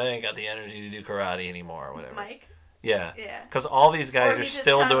 dude, I ain't got the energy to do karate anymore, or whatever. Mike. Yeah. Yeah. Because all these guys are he's just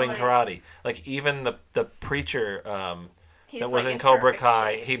still kinda doing like- karate. Like even the preacher He's that was like in Cobra perfect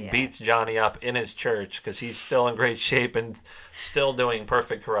Kai, shape, he yeah. beats Johnny up in his church because he's still in great shape and still doing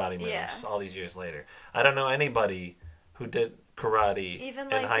perfect karate moves Yeah. all these years later. I don't know anybody who did karate Even,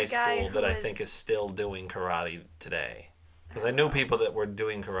 in like, high the guy school that I who think is- is still doing karate today. Because I knew people that were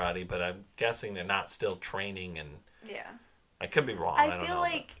doing karate, but I'm guessing they're not still training, and Yeah. I could be wrong. I don't feel know,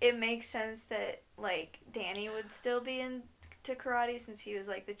 like it makes sense that like Danny would still be into karate since he was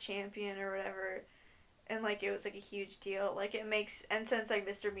like the champion or whatever, and like it was like a huge deal. Like it makes, and since like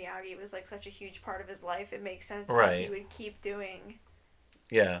Mr. Miyagi was like such a huge part of his life, it makes sense that Right. he would keep doing.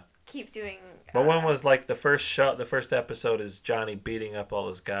 Yeah. But when was like the first shot? The first episode is Johnny beating up all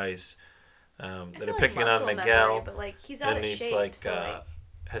those guys that are picking on Miguel, but like he's out and of he's shape. like, So like,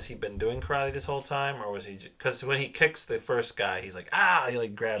 has he been doing karate this whole time, or was he? Because when he kicks the first guy, he's like, ah, he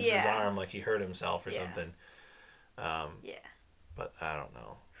like grabs his Yeah. arm like he hurt himself or Yeah. something. yeah. But I don't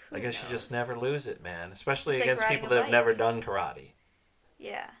know. Who I guess you just knows? never lose it, man. Especially It's like against riding people a that have bike. never done karate.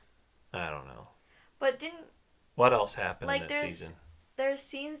 Yeah. I don't know. But didn't What else happened like in that season? there's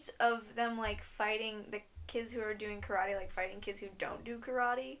scenes of them like fighting the kids who are doing karate, like fighting kids who don't do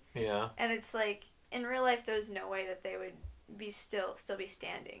karate, Yeah. and it's like in real life there's no way that they would be still be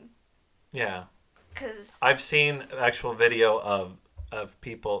standing. Yeah. Cause I've seen actual video of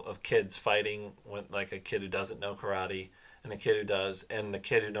kids fighting with like a kid who doesn't know karate and a kid who does, and the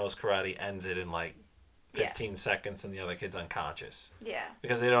kid who knows karate ends it in like 15 seconds, and the other kid's unconscious yeah,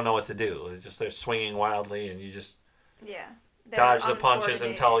 because they don't know what to do. It's just they're swinging wildly, and you just yeah. dodge the punches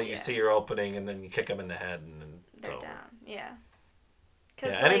until you yeah. see your opening, and then you kick them in the head, and then They're it's over. down. Yeah.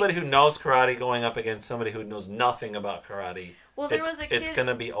 Yeah, anybody who knows karate going up against somebody who knows nothing about karate, well, there was a kid. it's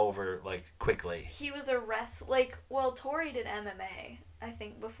gonna be over like quickly. He was a Tori did MMA, I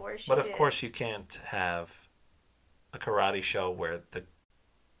think, before she. But of did. course, you can't have a karate show where the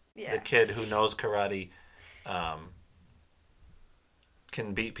kid who knows karate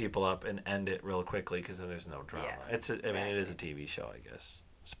can beat people up and end it real quickly because then there's no drama. Yeah, I mean, it is a TV show, I guess.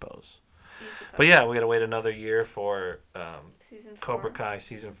 I suppose. You suppose. But yeah, we gotta wait another year for Season 4. Cobra Kai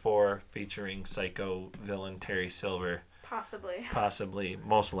season 4 featuring psycho villain Terry Silver. Possibly,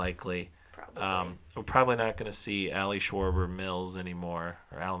 most likely. Probably. We're probably not going to see Allie Schwarber Mills anymore,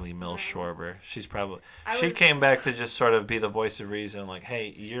 or Allie Mills Schwarber. She's probably came back to just sort of be the voice of reason, like,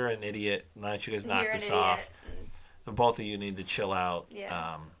 hey, you're an idiot. Why don't you guys knock this off? Both of you need to chill out.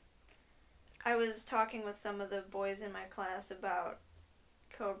 Yeah. I was talking with some of the boys in my class about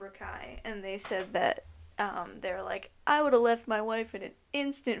Cobra Kai, and they said that they were like, I would have left my wife in an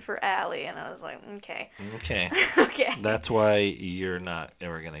instant for Allie, and I was like, okay. Okay. Okay. That's why you're not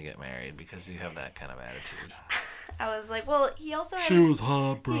ever going to get married, because you have that kind of attitude. I was like, well, he also has... She was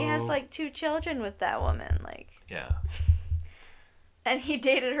hot, bro. He has, like, 2 children with that woman, like... Yeah. And he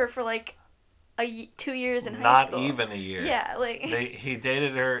dated her for, like, 2 years in high Not school. even a year. Yeah, like... He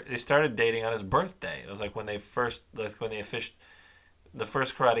dated her... They started dating on his birthday. It was like when they fished... The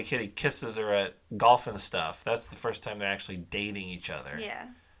first Karate Kid, he kisses her at golf and stuff. That's the first time they're actually dating each other. Yeah.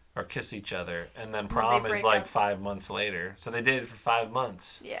 Or kiss each other. And then prom is like 5 months later. So they dated for 5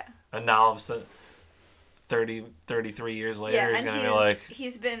 months. Yeah. And now all of a sudden, 33 years later, yeah, he's going to be like...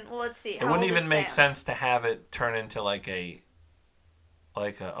 He's been... Well, let's see. It wouldn't even make sense to have it turn into like a...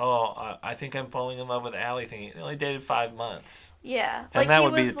 I think I'm falling in love with Allie thing. They only dated 5 months. Yeah. And that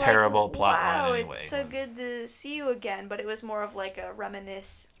would be a terrible plot line anyway. Wow, it's so good to see you again, but it was more of like a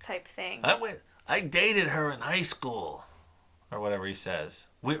reminisce type thing. I dated her in high school. Or whatever he says.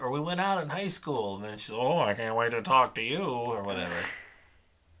 We went out in high school. And then she's, I can't wait to talk to you. Or whatever.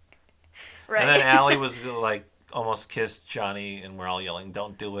 Right. And then Allie was like, almost kissed Johnny, and we're all yelling,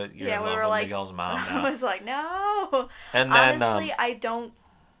 "Don't do it! You're in love with like, Miguel's mom now." I was like, no. And then, honestly, I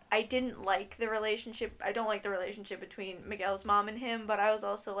didn't like the relationship. I don't like the relationship between Miguel's mom and him. But I was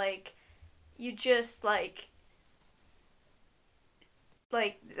also like, you just that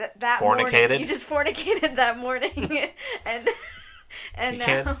fornicated? morning. You just fornicated that morning, and you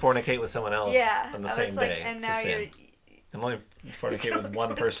can't fornicate with someone else on the same day. And it's now can only fornicate with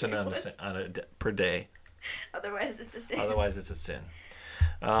one person per day. Otherwise, it's a sin. Otherwise, it's a sin.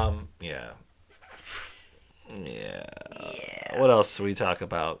 Yeah. Yeah. What else do we talk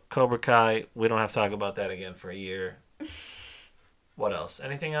about? Cobra Kai. We don't have to talk about that again for a year. What else?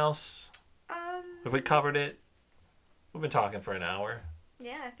 Anything else? Have we covered it? We've been talking for an hour.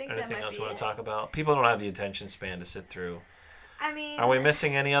 Yeah, I think Anything that might else be you want it. to talk about? People don't have the attention span to sit through. I mean... Are we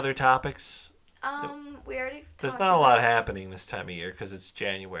missing any other topics? We already talked There's not a lot happening this time of year because it's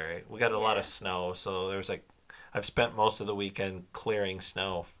January. We got a lot of snow, so there's I've spent most of the weekend clearing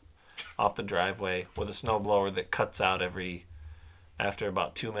snow off the driveway with a snowblower that cuts out after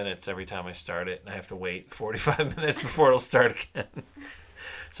about 2 minutes every time I start it, and I have to wait 45 minutes before it'll start again.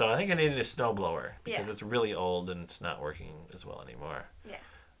 So I think I needed a snowblower because it's really old and it's not working as well anymore.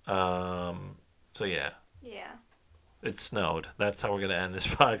 Yeah. So yeah. Yeah. It snowed. That's how we're going to end this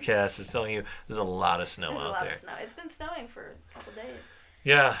podcast. It's telling you there's a lot of snow out there. There's a lot of snow. It's been snowing for a couple days.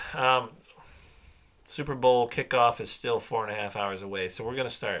 Yeah. Super Bowl kickoff is still 4.5 hours away, so we're going to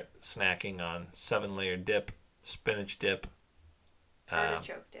start snacking on 7-layer dip, spinach dip,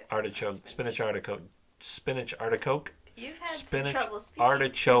 Artichoke dip. Artichoke, spinach artichoke. You've had spinach some trouble speaking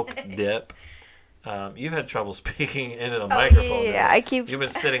artichoke today. dip. You've had trouble speaking into the microphone. Yeah, You've been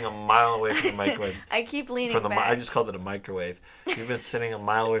sitting a mile away from the microwave. I keep leaning back. I just called it a microwave. You've been sitting a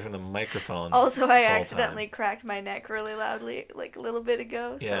mile away from the microphone. Also, I accidentally cracked my neck really loudly like a little bit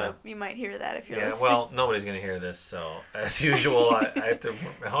ago, so you might hear that if you're listening. Well, nobody's gonna hear this, so as usual, I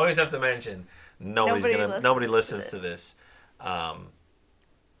always have to mention nobody listens to this.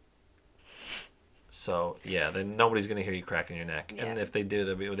 So yeah, then nobody's gonna hear you cracking your neck, and if they do,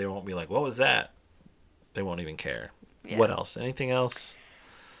 they won't be like, "What was that?" They won't even care. Yeah. What else? Anything else?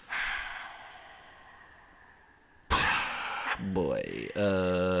 Boy.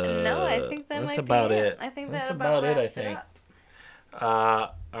 No, I think that's about it. I think that's that about it. I wraps think. it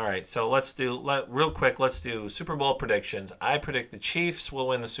up. All right, so let's do real quick. Let's do Super Bowl predictions. I predict the Chiefs will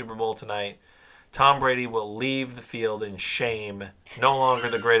win the Super Bowl tonight. Tom Brady will leave the field in shame, no longer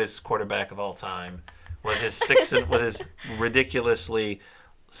the greatest quarterback of all time, with his ridiculously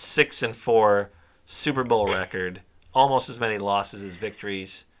 6-4 Super Bowl record, almost as many losses as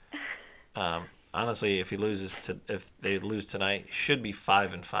victories. Honestly, if they lose tonight, it should be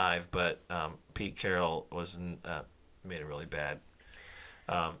 5-5. But Pete Carroll made it really bad.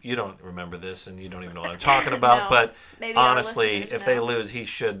 You don't remember this, and you don't even know what I'm talking about. No, but honestly, if they know. lose, he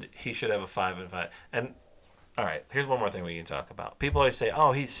should have a 5-5. And all right, here's one more thing we can talk about. People always say,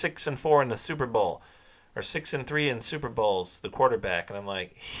 "Oh, he's 6-4 in the Super Bowl." Or 6-3 in Super Bowls, the quarterback, and I'm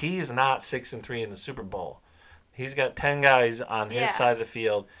like, he's not 6-3 in the Super Bowl. He's got 10 guys on his side of the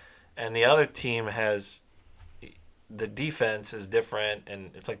field, and the other team the defense is different,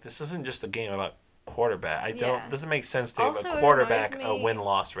 and it's like this isn't just a game about quarterback. Doesn't make sense to give a quarterback a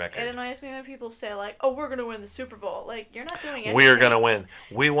win-loss record. It annoys me when people say like, "Oh, we're gonna win the Super Bowl." Like you're not doing anything. We're gonna win.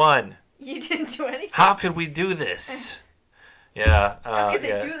 We won. You didn't do anything. How could we do this? Yeah. How could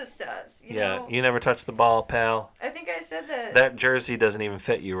they do this to us? You know? You never touched the ball, pal. I think I said that. That jersey doesn't even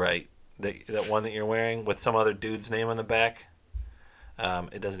fit you right. That one that you're wearing with some other dude's name on the back.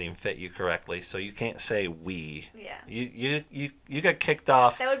 It doesn't even fit you correctly, so you can't say we. Yeah. You got kicked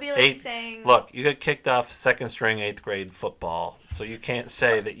off. That would be like saying. Look, you got kicked off second string 8th grade football, so you can't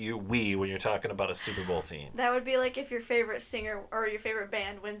say that we when you're talking about a Super Bowl team. That would be like if your favorite singer or your favorite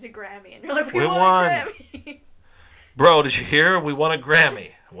band wins a Grammy, and you're like, we won a Grammy. Bro, did you hear? We won a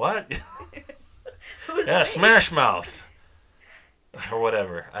Grammy. What? Smash Mouth. Or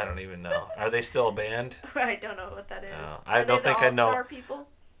whatever. I don't even know. Are they still a band? I don't know what that is. No, I don't think I know. All-Star people?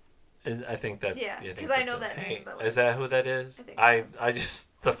 I think that's... Yeah, because I know that name. But is that who that is? I just...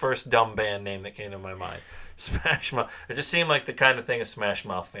 The first dumb band name that came to my mind. Smash Mouth. It just seemed like the kind of thing a Smash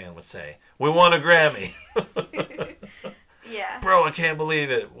Mouth fan would say. We won a Grammy. Yeah. Bro, I can't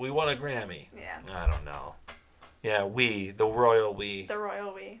believe it. We won a Grammy. Yeah. I don't know. Yeah, the royal we. The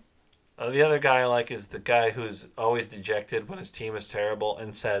royal we. The other guy I like is the guy who's always dejected when his team is terrible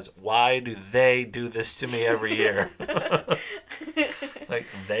and says, "Why do they do this to me every year?" It's like,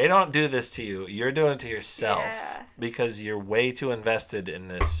 they don't do this to you. You're doing it to yourself because you're way too invested in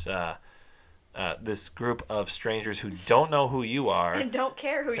this this group of strangers who don't know who you are. And don't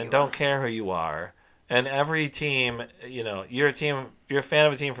care who you are. And every team, you're a fan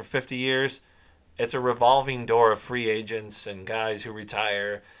of a team for 50 years. It's a revolving door of free agents and guys who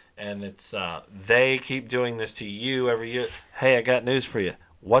retire, and it's they keep doing this to you every year. Hey, I got news for you.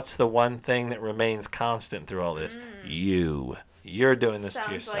 What's the one thing that remains constant through all this? You. You're doing this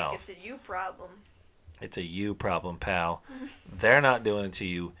to yourself. Sounds like it's a you problem. It's a you problem, pal. They're not doing it to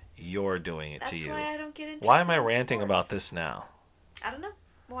you. you're doing it to That's you. why I don't get interested. Why am I in ranting sports. about this now? I don't know.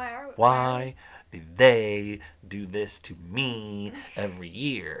 Why do they do this to me every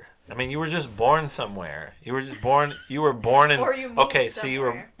year? I mean, you were just born somewhere. You were just born. You were born in. Or you moved okay, so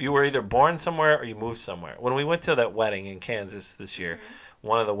somewhere. you were either born somewhere or you moved somewhere. When we went to that wedding in Kansas this year,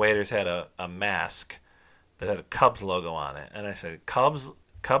 one of the waiters had a mask that had a Cubs logo on it, and I said, Cubs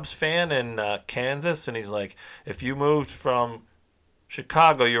fan in Kansas, and he's like, if you moved from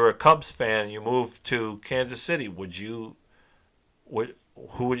Chicago, you're a Cubs fan. You moved to Kansas City. Who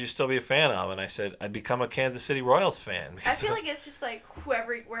would you still be a fan of? And I said, I'd become a Kansas City Royals fan. I feel like it's just like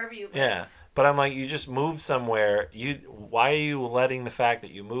wherever you live. Yeah, but I'm like, you just moved somewhere. Why are you letting the fact that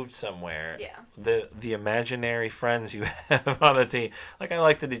you moved somewhere? Yeah. The imaginary friends you have on a team. Like, I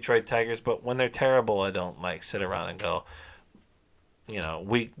like the Detroit Tigers, but when they're terrible, I don't like sit around and go,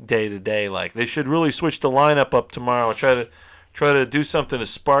 week day to day, like they should really switch the lineup up tomorrow. Try to do something to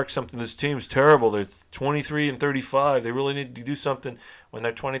spark something. This team's terrible. They're 23 and 35. They really need to do something. When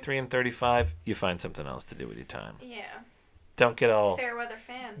they're 23 and 35, you find something else to do with your time. Yeah. Don't get all fair weather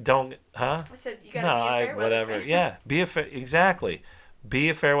fan. Huh? I said you gotta be a fair weather fan. Yeah, exactly. Be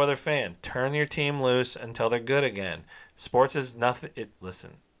a fair weather fan. Turn your team loose until they're good again. Sports is nothing.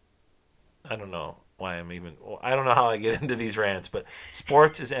 Listen, I don't know why I don't know how I get into these rants, but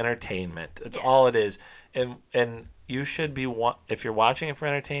sports is entertainment. That's all it is. And you should be, if you're watching it for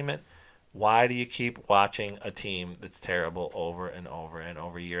entertainment, why do you keep watching a team that's terrible over and over and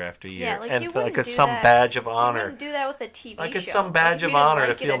over year after year? Yeah, like and you wouldn't like it's do some that. badge of honor. You wouldn't do that with a TV show. Like it's some badge of honor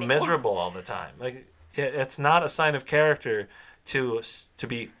to feel miserable all the time. Like it's not a sign of character to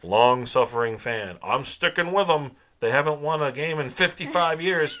be long-suffering fan. I'm sticking with them. They haven't won a game in 55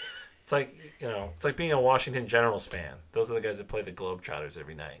 years. It's like, it's like being a Washington Generals fan. Those are the guys that play the Globetrotters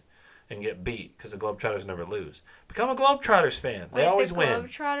every night and get beat because the Globetrotters never lose. Become a Globetrotters fan. They always win. The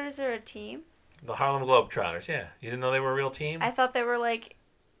Globetrotters are a team? The Harlem Globetrotters, yeah. You didn't know they were a real team? I thought they were like...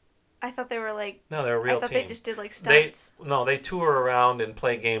 No, they're a real team. I thought they just did like stunts. They tour around and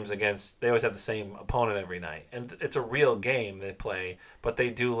play games against... They always have the same opponent every night. And it's a real game they play, but they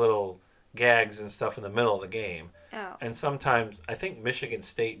do little gags and stuff in the middle of the game. Oh. And sometimes, I think Michigan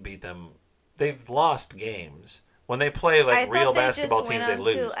State beat them. They've lost games. When they play real basketball teams, they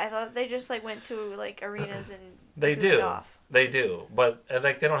lose. I thought they just went to like arenas and they goofed do. Off. They do, but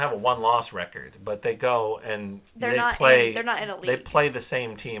they don't have a one-loss record. But they go and they're not in a league. They play the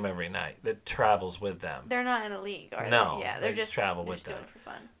same team every night that travels with them. They're not in a league, are they? No, yeah, they just travel with them. Doing it for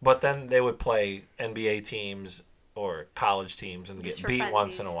fun. But then they would play NBA teams or college teams and just get beat funsies.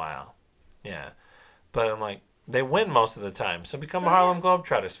 Once in a while. Yeah, but I'm like, they win most of the time, so become a Harlem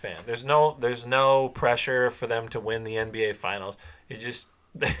Globetrotters fan. There's no pressure for them to win the NBA Finals. You just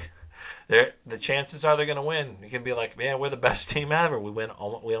the chances are they're gonna win. You can be like, man, we're the best team ever. We win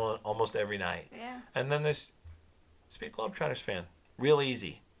almost every night. Yeah. And then just be a Globetrotters fan. Real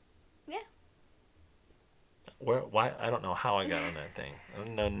easy. Yeah. Why? I don't know how I got on that thing. I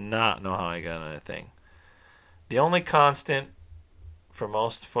don't know how I got on that thing. The only constant for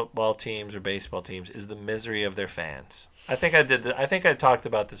most football teams or baseball teams is the misery of their fans. I think I think I talked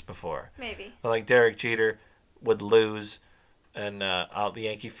about this before. Maybe. Like Derek Jeter would lose, and the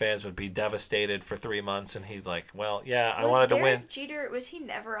Yankee fans would be devastated for 3 months, and he's like, "Well, yeah, I wanted to win." Derek Jeter, was he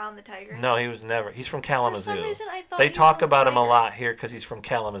never on the Tigers? No, he was never. He's from Kalamazoo. For some reason, I thought they he was talk on about the him a lot Tigers. here because he's from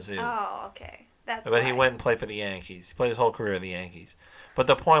Kalamazoo. Oh, okay. That's But why. he went and played for the Yankees. He played his whole career in the Yankees. But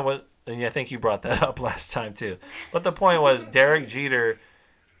the point was, and I think you brought that up last time too. But the point was, Derek Jeter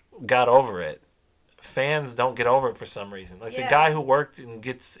got over it. Fans don't get over it for some reason. Like the guy who worked and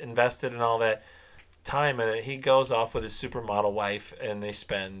gets invested in all that time in it, he goes off with his supermodel wife and they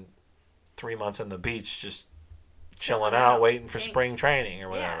spend 3 months on the beach just chilling out, waiting for spring training or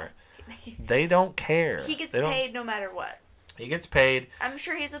whatever. Yeah. They don't care. He gets paid no matter what. He gets paid. I'm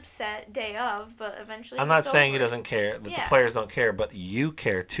sure he's upset day of, but eventually I'm not saying he doesn't care, that the players don't care, but you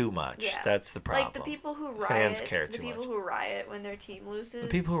care too much. Yeah. That's the problem. Like the people who riot. Fans care too much. The people who riot when their team loses. The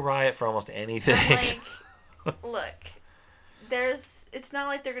people who riot for almost anything. I'm like, look, it's not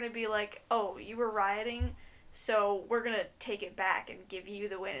like they're going to be like, oh, you were rioting, so we're going to take it back and give you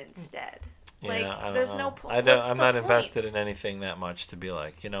the win instead. Yeah, I don't there's know. no point. I'm not invested in anything that much to be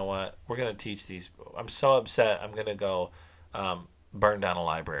like, you know what, we're going to teach these. I'm so upset, I'm going to go burn down a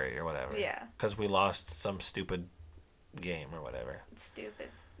library or whatever. Yeah. Because we lost some stupid game or whatever. It's stupid.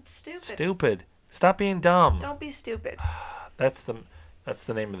 It's stupid. Stupid. Stop being dumb. Don't be stupid. That's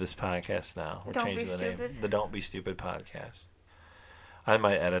the name of this podcast now. We're changing the stupid. name. The Don't Be Stupid podcast. I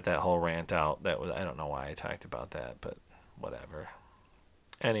might edit that whole rant out. I don't know why I talked about that, but whatever.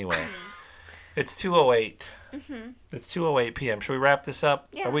 Anyway, it's 2:08. Mm-hmm. It's 2:08 p.m. Should we wrap this up?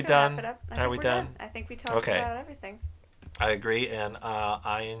 Yeah, Are we can done? wrap it up. Are we done? Good. I think we talked about everything. I agree, and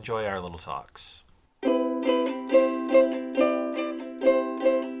I enjoy our little talks.